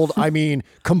of bumbled, I mean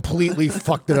completely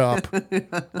fucked it up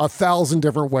 1,000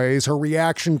 different ways. Her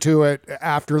reaction to it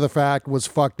after the fact was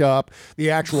fucked up. The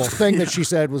actual thing that she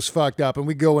said was fucked up. And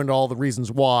we go into all the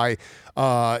reasons why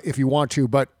if you want to.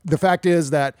 But the fact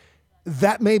is that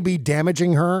may be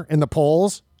damaging her in the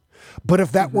polls. But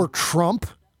if that were Trump,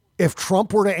 if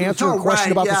Trump were to answer a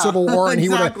question about the Civil War and he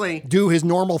were to do his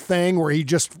normal thing where he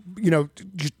just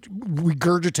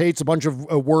regurgitates a bunch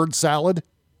of word salad,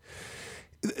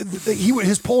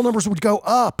 his poll numbers would go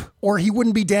up or he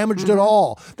wouldn't be damaged at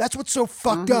all. That's what's so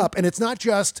fucked up. And it's not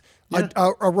just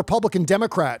a Republican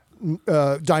Democrat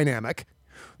dynamic.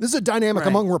 This is a dynamic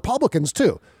among Republicans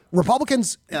too.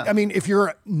 Republicans, I mean, if you're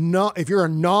a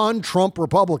non-Trump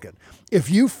Republican, if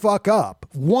you fuck up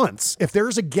once, if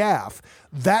there's a gaffe,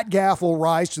 that gaffe will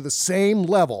rise to the same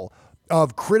level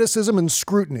of criticism and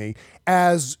scrutiny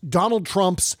as Donald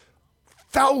Trump's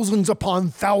thousands upon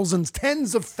thousands,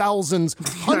 tens of thousands,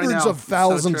 hundreds of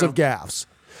thousands of gaffes.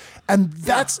 And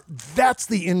that's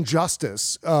the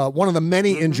injustice, one of the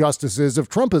many injustices of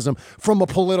Trumpism from a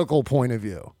political point of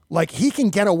view. Like, he can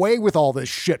get away with all this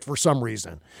shit for some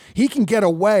reason. He can get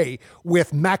away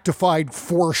with magnified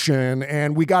fortune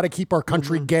and we got to keep our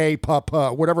country gay,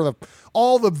 whatever,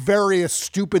 all the various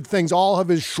stupid things, all of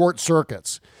his short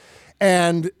circuits.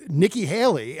 And Nikki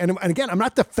Haley, and again, I'm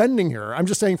not defending her. I'm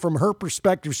just saying from her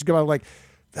perspective, she's going like,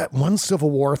 that one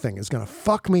Civil War thing is going to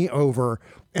fuck me over.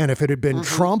 And if it had been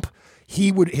Trump,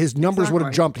 his numbers would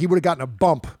have jumped. He would have gotten a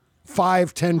bump,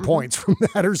 5-10 points from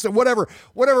that or so, whatever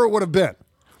it would have been.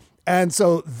 And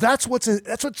so that's what's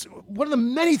one of the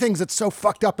many things that's so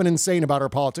fucked up and insane about our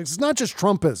politics. It's not just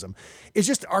Trumpism. It's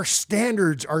just our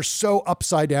standards are so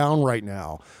upside down right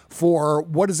now for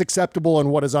what is acceptable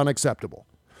and what is unacceptable.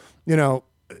 You know,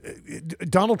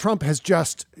 Donald Trump has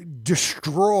just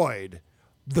destroyed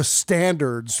the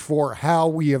standards for how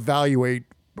we evaluate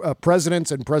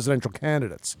presidents and presidential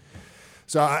candidates.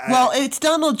 So it's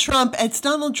Donald Trump. It's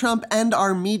Donald Trump and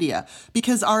our media,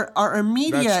 because our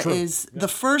media is the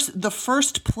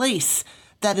first place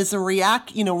that is a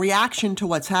reaction to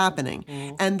what's happening.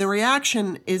 And the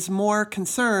reaction is more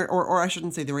concerned, or I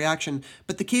shouldn't say the reaction,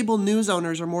 but the cable news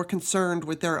owners are more concerned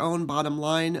with their own bottom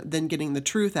line than getting the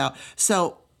truth out.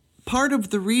 So part of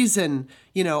the reason,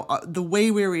 the way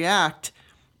we react,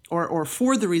 or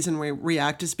for the reason we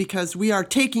react, is because we are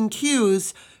taking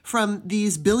cues from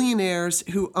these billionaires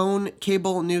who own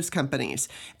cable news companies.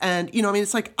 And,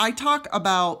 it's like I talk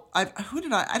about, I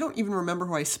don't even remember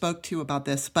who I spoke to about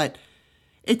this, but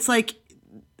it's like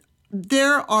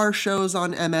there are shows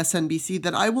on MSNBC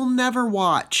that I will never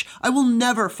watch. I will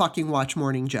never fucking watch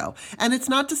Morning Joe. And it's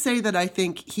not to say that I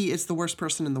think he is the worst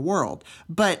person in the world,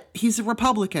 but he's a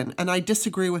Republican and I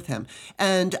disagree with him.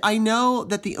 And I know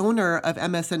that the owner of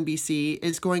MSNBC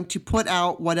is going to put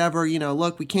out whatever,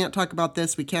 look, we can't talk about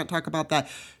this, we can't talk about that.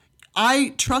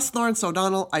 I trust Lawrence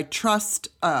O'Donnell. I trust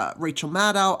Rachel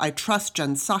Maddow. I trust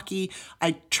Jen Psaki.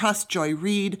 I trust Joy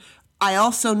Reid. I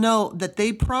also know that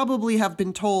they probably have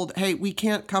been told, hey, we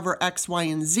can't cover X, Y,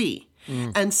 and Z.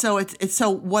 And so so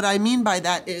what I mean by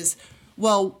that is,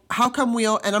 well, how come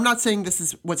and I'm not saying this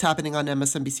is what's happening on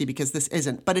MSNBC because this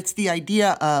isn't, but it's the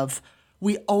idea of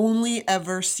we only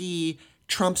ever see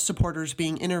Trump supporters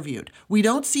being interviewed. We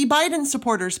don't see Biden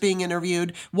supporters being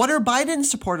interviewed. What are Biden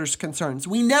supporters' concerns?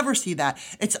 We never see that.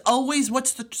 It's always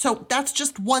so that's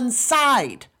just one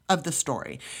side of the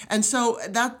story. And so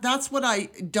that's what I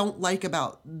don't like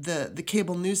about the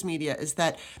cable news media, is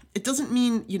that it doesn't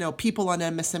mean, people on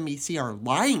MSNBC are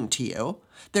lying to you.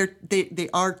 They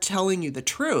are telling you the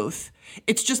truth.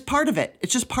 It's just part of it.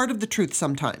 It's just part of the truth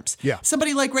sometimes. Yeah.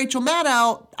 Somebody like Rachel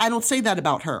Maddow, I don't say that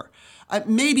about her.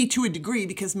 Maybe to a degree,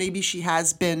 because maybe she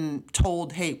has been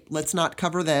told, hey, let's not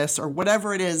cover this, or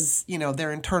whatever it is,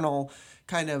 their internal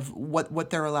kind of what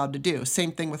they're allowed to do.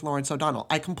 Same thing with Lawrence O'Donnell.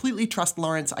 I completely trust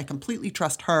Lawrence. I completely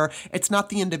trust her. It's not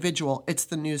the individual, it's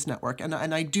the news network. And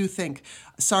I do think,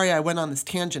 sorry I went on this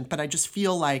tangent, but I just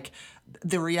feel like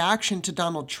the reaction to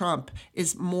Donald Trump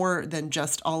is more than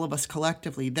just all of us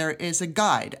collectively. There is a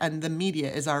guide, and the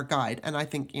media is our guide. And I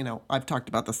think, I've talked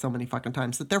about this so many fucking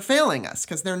times, that they're failing us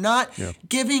because they're not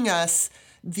giving us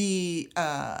the,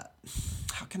 how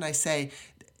can I say,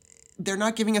 they're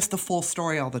not giving us the full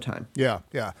story all the time. Yeah.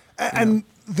 And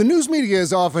the news media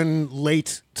is often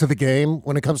late to the game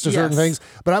when it comes to certain things.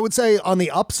 But I would say on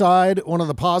the upside, one of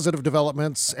the positive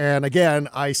developments, and again,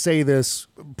 I say this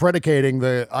predicating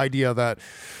the idea that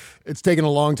it's taken a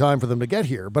long time for them to get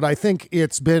here. But I think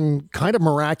it's been kind of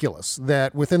miraculous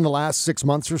that within the last 6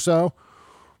 months or so,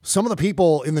 some of the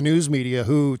people in the news media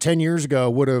who 10 years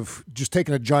ago would have just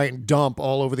taken a giant dump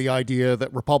all over the idea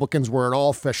that Republicans were at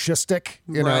all fascistic,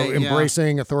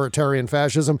 embracing authoritarian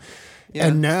fascism. Yeah.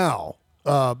 And now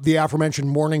the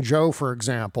aforementioned Morning Joe, for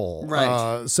example,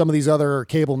 some of these other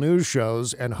cable news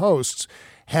shows and hosts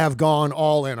have gone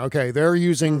all in. Okay, they're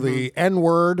using the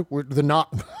N-word, the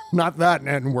not that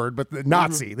N-word, but the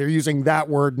Nazi. They're using that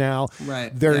word now.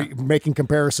 Right. They're making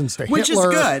comparisons to Which Hitler.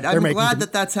 Which is good. I'm glad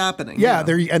that that's happening. Yeah,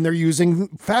 they're using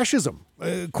fascism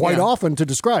quite often to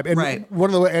describe. And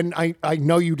one of the and I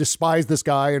know you despise this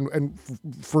guy and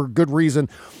for good reason.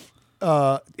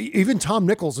 Even Tom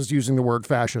Nichols is using the word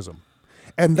fascism.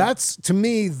 And that's, to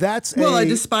me, I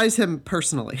despise him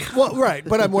personally. Well, right.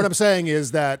 But what I'm saying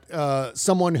is that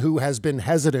someone who has been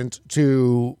hesitant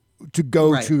to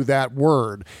go to that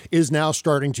word is now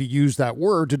starting to use that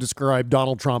word to describe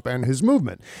Donald Trump and his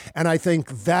movement. And I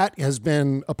think that has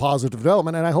been a positive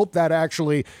development. And I hope that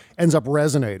actually ends up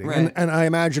resonating. Right. And I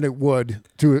imagine it would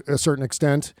to a certain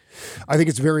extent. I think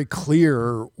it's very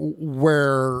clear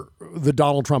where the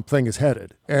Donald Trump thing is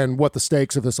headed and what the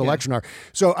stakes of this election are.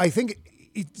 So I think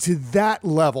to that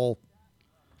level,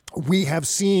 we have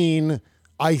seen,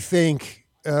 I think,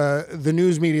 the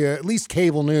news media, at least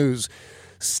cable news,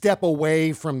 step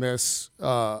away from this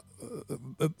weird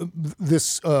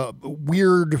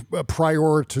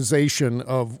prioritization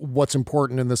of what's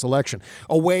important in this election,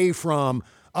 away from,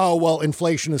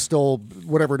 inflation is still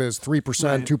whatever it is,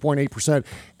 3%, 2.8%,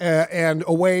 and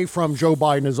away from Joe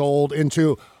Biden is old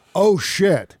into, oh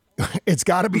shit, it's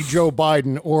got to be Joe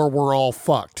Biden or we're all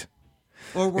fucked.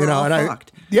 Or we're all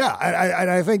fucked.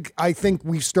 I think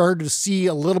we've started to see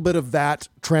a little bit of that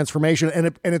transformation,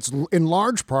 and it's in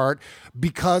large part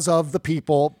because of the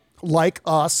people like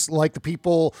us, like the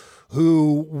people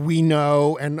who we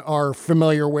know and are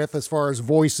familiar with as far as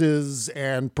voices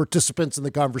and participants in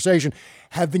the conversation,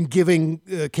 have been giving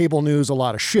cable news a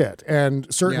lot of shit,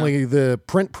 and certainly the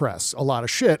print press a lot of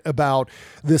shit about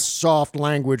this soft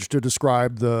language to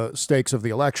describe the stakes of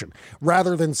the election,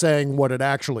 rather than saying what it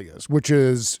actually is, which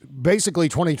is basically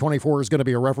 2024 is going to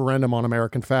be a referendum on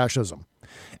American fascism.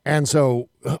 And so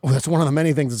that's one of the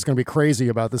many things that's going to be crazy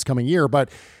about this coming year. But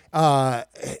I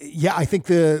think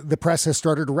the press has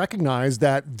started to recognize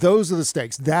that those are the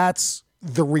stakes. That's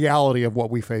the reality of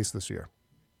what we face this year.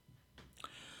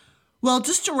 Well,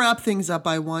 just to wrap things up,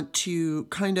 I want to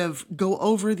kind of go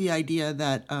over the idea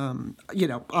that,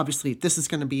 obviously this is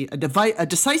going to be a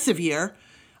decisive year,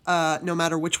 no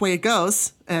matter which way it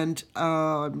goes. And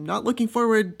I'm not looking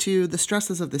forward to the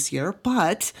stresses of this year,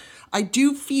 but I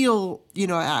do feel,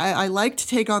 I like to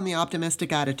take on the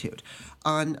optimistic attitude.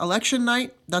 On election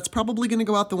night, that's probably going to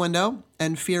go out the window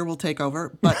and fear will take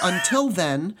over. But until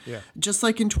then, just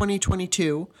like in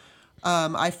 2022,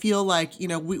 I feel like,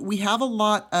 we have a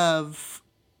lot of,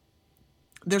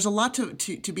 there's a lot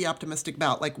to be optimistic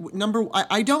about. Like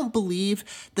I don't believe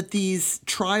that these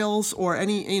trials or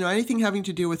anything having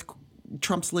to do with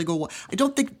Trump's I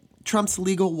don't think Trump's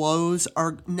legal woes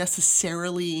are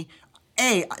necessarily,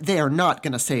 they are not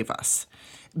going to save us.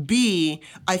 B,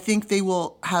 I think they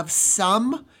will have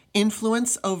some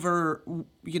influence over,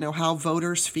 how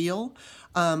voters feel.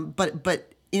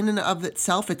 But in and of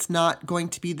itself, it's not going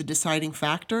to be the deciding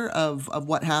factor of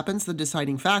what happens. The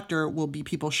deciding factor will be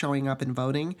people showing up and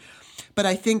voting. But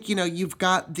I think, you've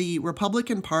got the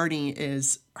Republican Party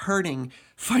is hurting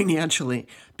financially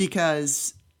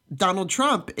because Donald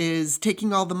Trump is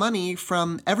taking all the money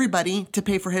from everybody to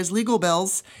pay for his legal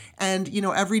bills. And,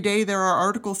 every day there are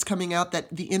articles coming out that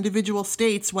the individual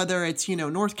states, whether it's,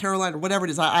 North Carolina or whatever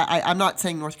it is, I'm not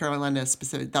saying North Carolina is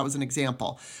specific, that was an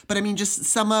example. But I mean, just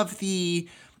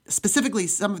specifically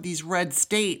some of these red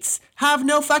states have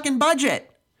no fucking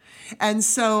budget. And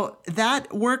so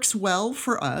that works well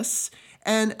for us.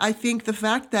 And I think the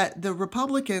fact that the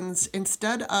Republicans,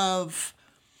 instead of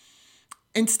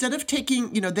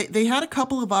taking, they had a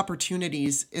couple of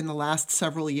opportunities in the last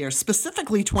several years,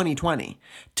 specifically 2020,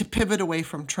 to pivot away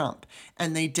from Trump.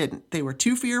 And they didn't. They were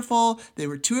too fearful. They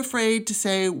were too afraid to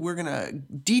say, we're going to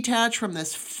detach from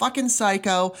this fucking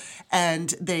psycho.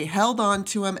 And they held on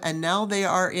to him. And now they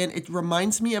are it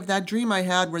reminds me of that dream I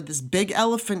had where this big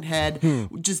elephant head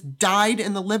just died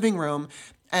in the living room.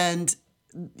 And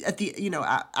at the,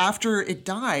 after it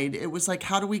died, it was like,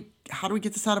 how do we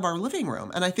get this out of our living room?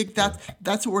 And I think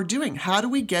that's what we're doing. How do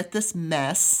we get this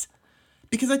mess?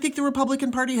 Because I think the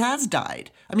Republican Party has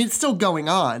died. I mean, it's still going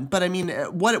on, but I mean,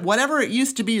 whatever it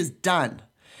used to be is done.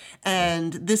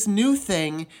 And this new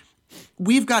thing,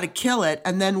 we've got to kill it,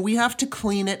 and then we have to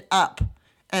clean it up.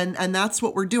 And that's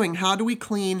what we're doing. How do we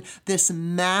clean this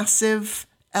massive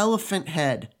elephant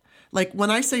head? Like,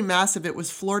 when I say massive, it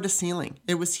was floor to ceiling.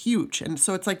 It was huge. And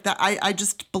so it's like that. I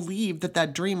just believe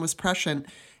that dream was prescient.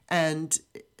 And,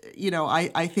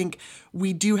 I think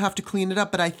we do have to clean it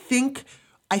up. But I think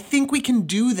we can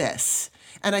do this.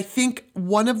 And I think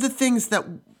one of the things that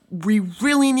we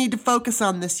really need to focus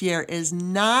on this year is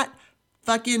not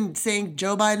fucking saying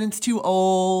Joe Biden's too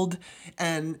old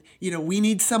and, we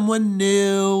need someone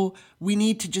new. We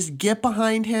need to just get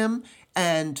behind him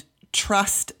and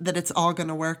trust that it's all going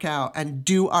to work out and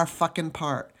do our fucking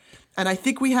part. And I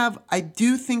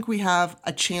do think we have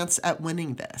a chance at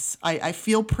winning this. I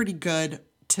feel pretty good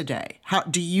today. How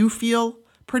do you feel?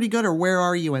 Pretty good, or where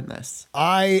are you in this?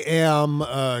 I am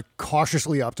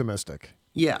cautiously optimistic.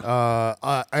 Yeah.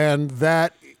 And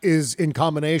that is in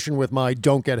combination with my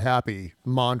don't get happy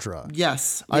mantra.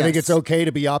 Yes. I think it's okay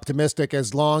to be optimistic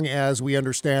as long as we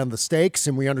understand the stakes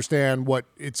and we understand what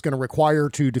it's going to require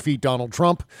to defeat Donald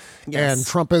Trump and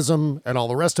Trumpism and all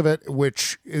the rest of it,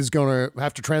 which is going to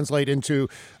have to translate into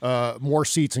more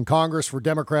seats in Congress for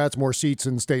Democrats, more seats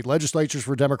in state legislatures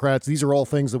for Democrats. These are all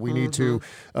things that we need to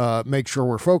make sure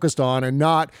we're focused on and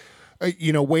not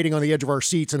waiting on the edge of our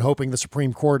seats and hoping the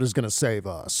Supreme Court is going to save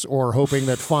us or hoping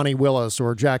that Fani Willis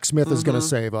or Jack Smith is going to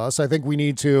save us. I think we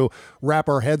need to wrap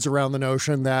our heads around the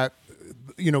notion that,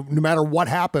 no matter what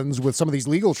happens with some of these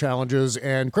legal challenges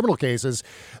and criminal cases,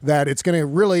 that it's going to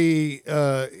really,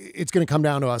 it's going to come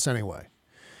down to us anyway.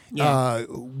 Yeah.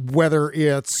 Whether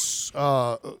it's,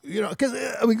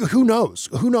 because, who knows?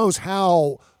 Who knows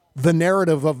how the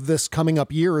narrative of this coming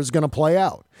up year is going to play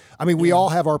out? I mean, we all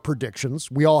have our predictions.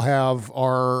 We all have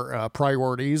our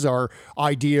priorities, our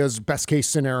ideas, best case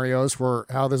scenarios for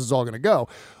how this is all going to go.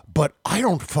 But I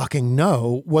don't fucking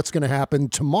know what's going to happen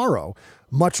tomorrow,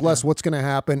 much less what's going to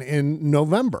happen in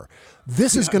November.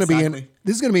 This is going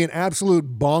to be an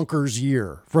absolute bonkers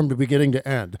year from the beginning to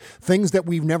end. Things that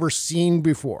we've never seen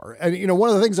before. And one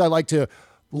of the things I like to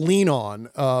lean on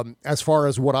as far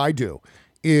as what I do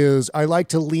is I like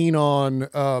to lean on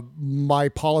my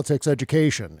politics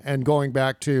education and going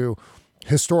back to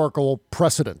historical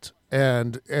precedent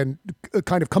and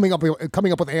kind of coming up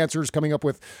with answers, coming up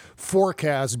with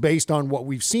forecasts based on what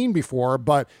we've seen before.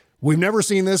 But we've never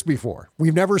seen this before.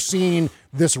 We've never seen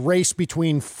this race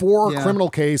between four criminal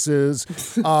cases,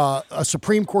 a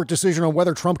Supreme Court decision on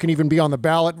whether Trump can even be on the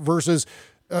ballot versus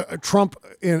Trump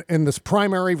in this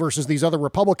primary versus these other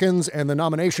Republicans and the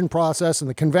nomination process and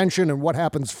the convention and what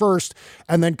happens first.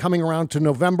 And then coming around to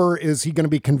November, is he going to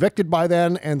be convicted by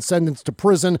then and sentenced to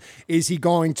prison? Is he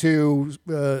going to,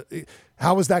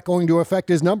 how is that going to affect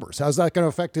his numbers? How's that going to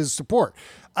affect his support?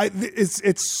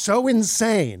 It's so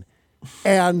insane.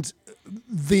 And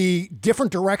the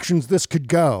different directions this could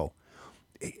go.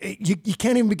 You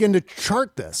can't even begin to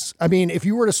chart this. I mean, if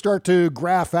you were to start to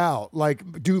graph out,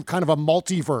 like do kind of a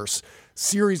multiverse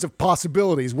series of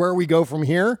possibilities, where we go from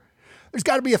here, there's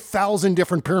got to be 1,000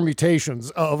 different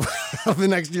permutations of how the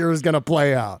next year is going to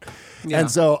play out. Yeah. And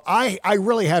so I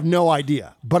really have no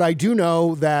idea, but I do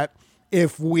know that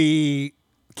if we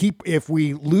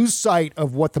lose sight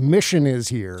of what the mission is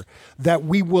here, that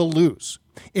we will lose.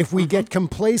 If we get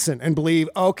complacent and believe,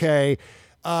 okay,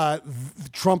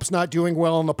 Trump's not doing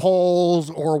well in the polls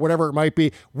or whatever it might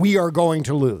be, we are going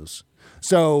to lose.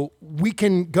 So we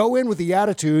can go in with the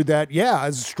attitude that,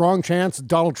 there's a strong chance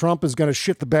Donald Trump is going to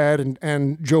shit the bed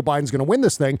and Joe Biden's going to win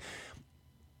this thing.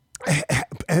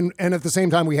 And at the same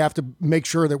time, we have to make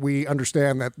sure that we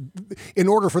understand that in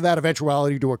order for that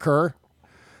eventuality to occur,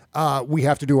 we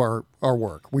have to do our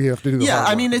work. We have to do the hard work.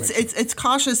 I mean, it's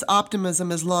cautious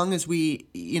optimism as long as we,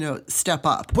 step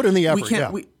up. Put in the effort,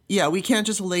 we can't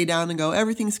just lay down and go,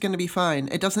 everything's going to be fine.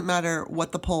 It doesn't matter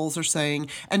what the polls are saying.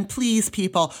 And please,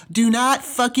 people, do not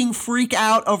fucking freak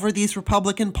out over these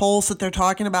Republican polls that they're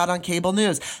talking about on cable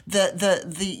news. You're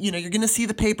going to see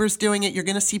the papers doing it. You're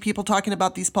going to see people talking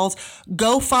about these polls.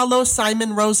 Go follow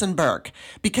Simon Rosenberg,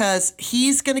 because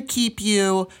he's going to keep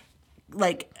you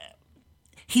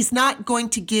he's not going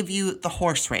to give you the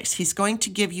horse race. He's going to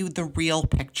give you the real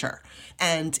picture.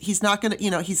 And he's not going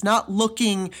to, he's not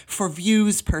looking for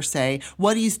views per se.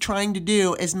 What he's trying to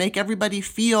do is make everybody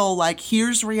feel like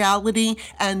here's reality.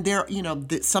 And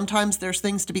sometimes there's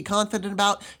things to be confident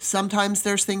about. Sometimes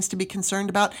there's things to be concerned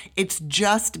about. It's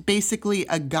just basically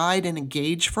a guide and a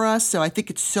gauge for us. So I think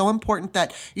it's so important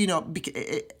that,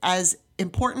 as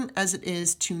important as it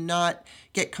is to not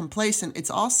get complacent,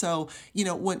 it's also,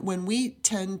 when we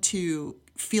tend to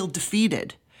feel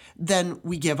defeated, then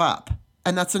we give up.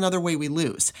 And that's another way we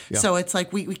lose. Yeah. So it's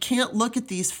like we can't look at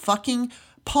these fucking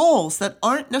polls that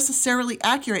aren't necessarily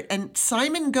accurate. And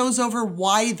Simon goes over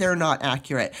why they're not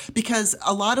accurate. Because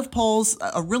a lot of polls,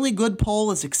 a really good poll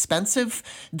is expensive.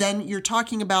 Then you're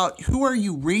talking about who are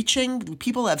you reaching?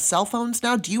 People have cell phones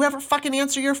now. Do you ever fucking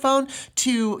answer your phone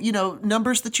to,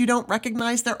 numbers that you don't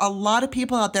recognize? There are a lot of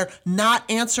people out there not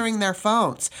answering their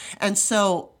phones. And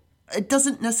so it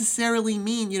doesn't necessarily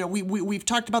mean, we've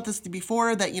talked about this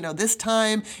before, that, this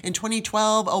time in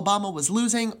 2012, Obama was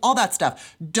losing, all that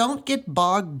stuff. Don't get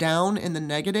bogged down in the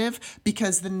negative,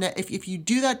 because if you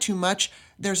do that too much,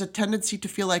 there's a tendency to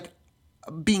feel like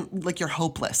being like you're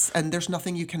hopeless and there's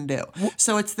nothing you can do.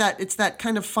 So it's that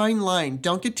kind of fine line.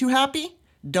 Don't get too happy.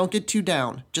 Don't get too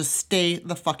down. Just stay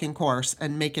the fucking course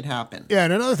and make it happen. Yeah,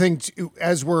 and another thing,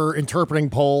 as we're interpreting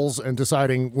polls and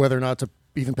deciding whether or not to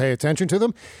even pay attention to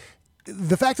them,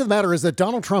 the fact of the matter is that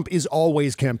Donald Trump is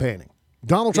always campaigning.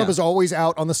 Donald Trump is always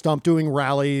out on the stump doing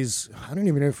rallies. I don't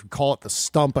even know if you call it the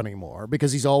stump anymore,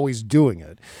 because he's always doing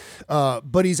it.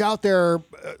 But he's out there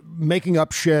making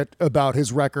up shit about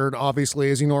his record,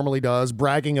 obviously, as he normally does,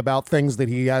 bragging about things that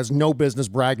he has no business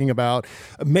bragging about,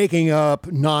 making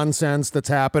up nonsense that's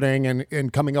happening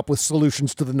and coming up with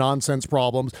solutions to the nonsense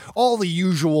problems, all the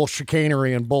usual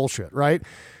chicanery and bullshit, right?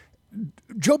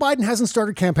 Joe Biden hasn't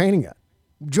started campaigning yet.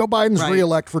 Joe Biden's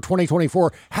reelect for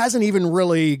 2024 hasn't even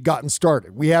really gotten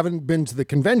started. We haven't been to the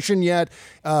convention yet.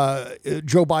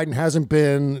 Joe Biden hasn't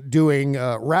been doing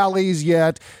rallies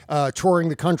yet, touring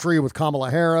the country with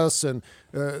Kamala Harris and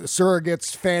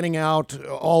surrogates fanning out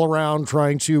all around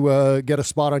trying to get a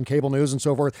spot on cable news and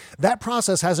so forth. That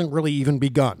process hasn't really even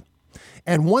begun.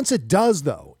 And once it does,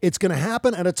 though, it's going to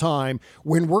happen at a time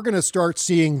when we're going to start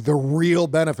seeing the real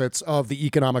benefits of the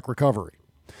economic recovery.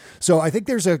 So I think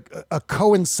there's a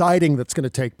coinciding that's going to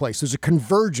take place. There's a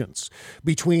convergence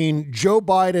between Joe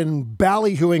Biden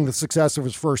ballyhooing the success of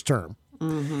his first term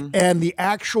and the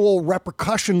actual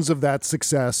repercussions of that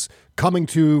success coming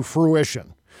to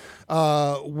fruition.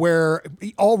 Where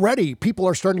already people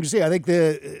are starting to see, I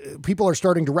think people are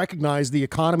starting to recognize the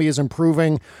economy is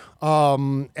improving,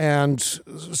 and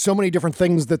so many different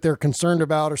things that they're concerned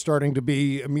about are starting to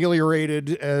be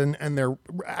ameliorated, and they're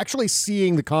actually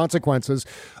seeing the consequences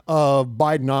of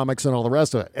Bidenomics and all the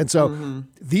rest of it. And so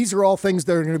these are all things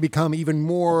that are going to become even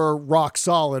more rock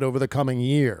solid over the coming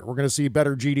year. We're going to see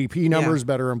better GDP numbers,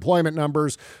 better employment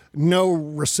numbers, no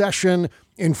recession.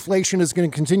 Inflation is going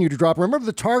to continue to drop. Remember,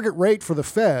 the target rate for the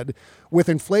Fed with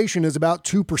inflation is about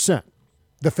 2%.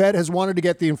 The Fed has wanted to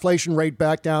get the inflation rate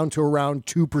back down to around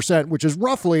 2%, which is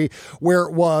roughly where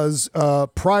it was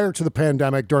prior to the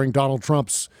pandemic during Donald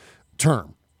Trump's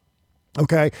term.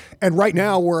 Okay. And right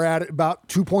now we're at about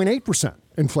 2.8%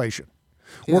 inflation.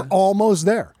 Yeah. We're almost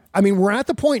there. I mean, we're at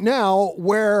the point now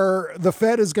where the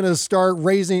Fed is going to start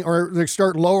raising or they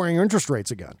start lowering interest rates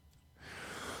again.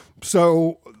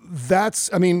 So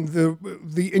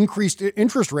the increased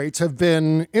interest rates have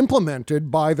been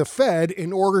implemented by the Fed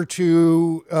in order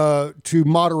to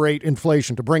moderate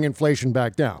inflation, to bring inflation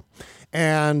back down.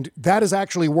 And that has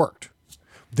actually worked.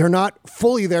 They're not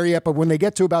fully there yet, but when they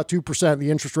get to about 2%,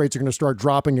 the interest rates are going to start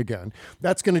dropping again.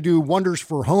 That's going to do wonders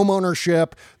for home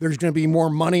ownership. There's going to be more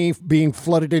money being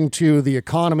flooded into the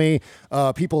economy,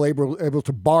 people able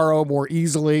to borrow more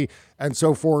easily and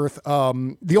so forth.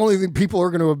 The only thing people are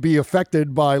going to be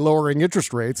affected by lowering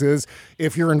interest rates is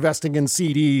if you're investing in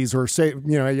CDs or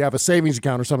you have a savings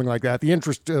account or something like that, the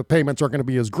interest payments aren't going to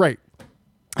be as great.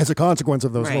 as a consequence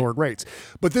of those lowered rates.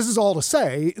 But this is all to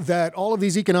say that all of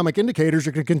these economic indicators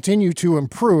are going to continue to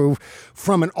improve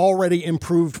from an already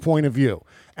improved point of view.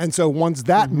 And so once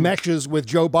that meshes with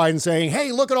Joe Biden saying,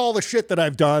 hey, look at all the shit that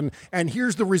I've done, and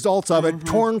here's the results of it,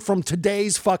 torn from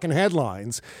today's fucking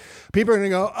headlines, people are going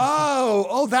to go,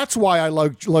 oh, that's why I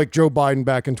like Joe Biden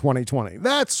back in 2020.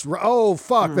 That's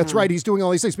right. He's doing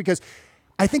all these things because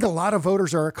I think a lot of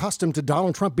voters are accustomed to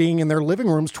Donald Trump being in their living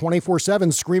rooms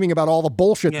 24/7, screaming about all the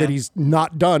bullshit that he's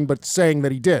not done, but saying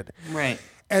that he did. Right.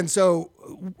 And so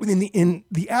in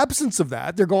the absence of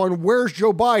that, they're going, where's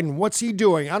Joe Biden? What's he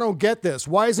doing? I don't get this.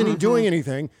 Why isn't he doing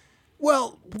anything?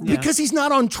 Well, because he's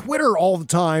not on Twitter all the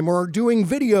time or doing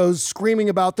videos screaming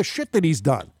about the shit that he's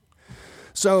done.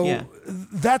 So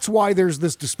that's why there's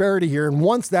this disparity here. And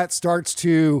once that starts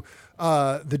to,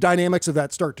 the dynamics of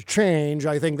that start to change,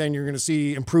 I think then you're going to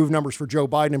see improved numbers for Joe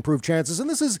Biden, improved chances. And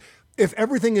this is if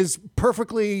everything is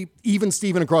perfectly even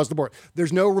Steven across the board.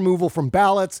 There's no removal from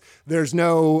ballots. There's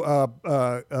no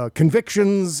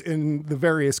convictions in the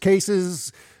various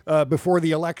cases before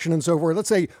the election and so forth. Let's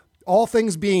say all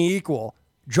things being equal,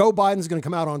 Joe Biden's going to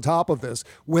come out on top of this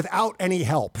without any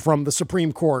help from the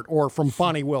Supreme Court or from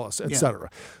Fani Willis, et cetera.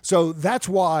 So that's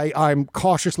why I'm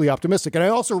cautiously optimistic. And I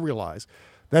also realize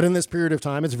that in this period of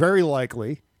time, it's very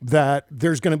likely that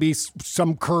there's going to be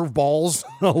some curveballs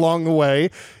along the way,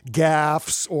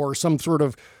 gaffes, or some sort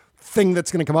of thing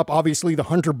that's going to come up. Obviously, the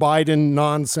Hunter Biden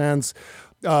nonsense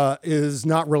is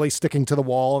not really sticking to the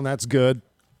wall, and that's good.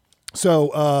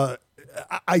 So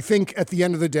I think at the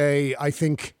end of the day, I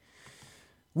think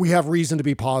we have reason to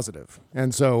be positive.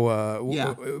 And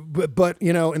so, but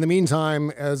you know, in the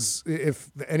meantime, as if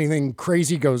anything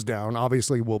crazy goes down,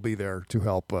 obviously we'll be there to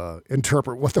help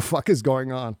interpret what the fuck is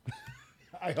going on.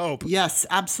 I hope. Yes,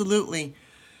 absolutely.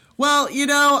 Well, you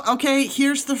know, okay,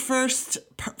 here's the first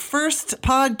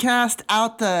podcast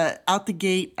out the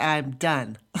gate. I'm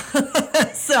done.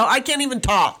 So I can't even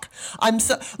talk.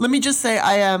 Let me just say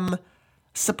I am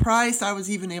surprised I was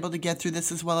even able to get through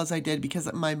this as well as I did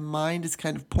because my mind is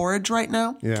kind of porridge right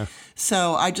now. Yeah.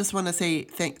 So I just want to say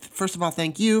first of all,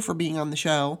 thank you for being on the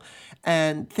show.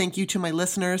 And thank you to my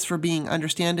listeners for being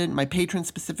understanding, my patrons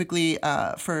specifically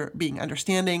for being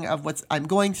understanding of what I'm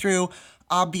going through.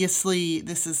 Obviously,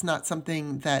 this is not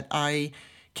something that I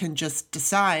can just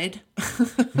decide.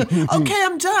 Okay,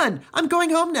 I'm done. I'm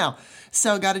going home now.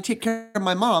 So got to take care of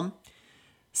my mom.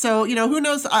 So, you know, who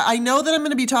knows? I know that I'm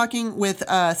going to be talking with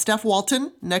Steph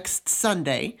Walton next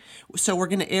Sunday. So we're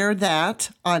going to air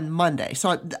that on Monday.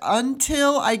 So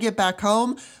until I get back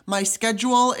home, my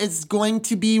schedule is going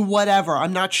to be whatever.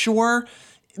 I'm not sure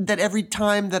that every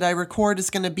time that I record is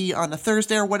going to be on a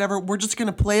Thursday or whatever. We're just going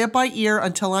to play it by ear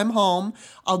until I'm home.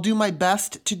 I'll do my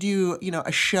best to do, you know,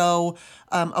 a show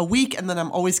a week, and then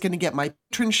I'm always going to get my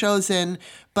patron shows in.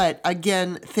 But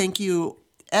again, thank you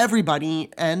everybody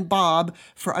and Bob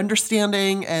for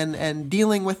understanding and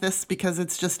dealing with this because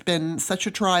it's just been such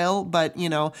a trial, but you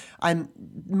know,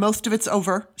 most of it's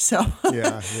over. So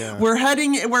we're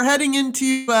heading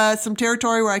into some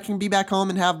territory where I can be back home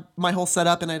and have my whole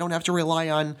setup and I don't have to rely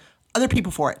on other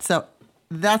people for it. So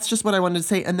that's just what I wanted to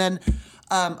say. And then,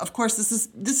 of course,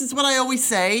 this is what I always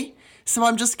say. So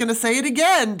I'm just going to say it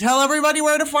again. Tell everybody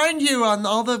where to find you on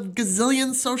all the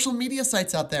gazillion social media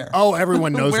sites out there. Oh,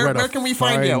 everyone knows where can we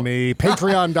find you? Me.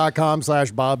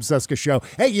 Patreon.com/Bob Cesca Show.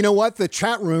 Hey, you know what? The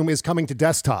chat room is coming to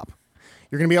desktop.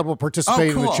 You're going to be able to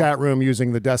participate in the chat room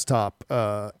using the desktop,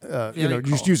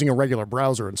 just using a regular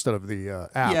browser instead of the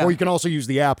app. Yeah. Or you can also use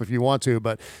the app if you want to,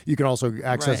 but you can also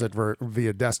access it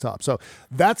via desktop. So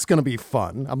that's going to be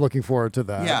fun. I'm looking forward to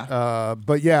that.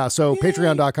 Yeah. So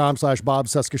patreon.com/Bob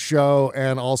Cesca Show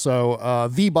and also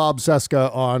the Bob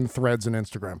Cesca on Threads and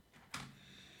Instagram.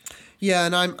 Yeah,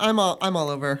 and I'm all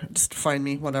over. Just find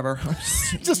me, whatever.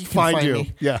 Just find you.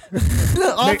 Me. Yeah.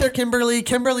 Author Kimberly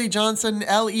Johnson,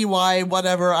 Ley,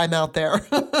 whatever. I'm out there.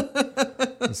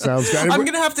 Sounds good. I'm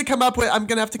gonna have to come up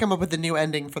with a new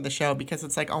ending for the show because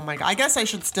it's like, oh my god. I guess I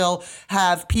should still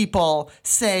have people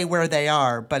say where they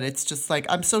are, but it's just like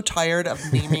I'm so tired of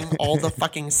naming all the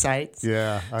fucking sites.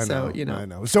 Yeah, I know. I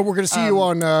know. So we're gonna see you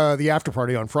on the after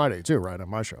party on Friday too, right? On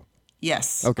my show.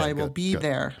 Yes. Okay. I will be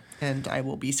there. And I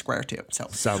will be square too. So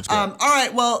sounds good. All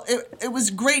right. Well, it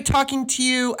was great talking to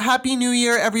you. Happy New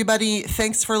Year, everybody.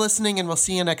 Thanks for listening, and we'll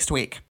see you next week.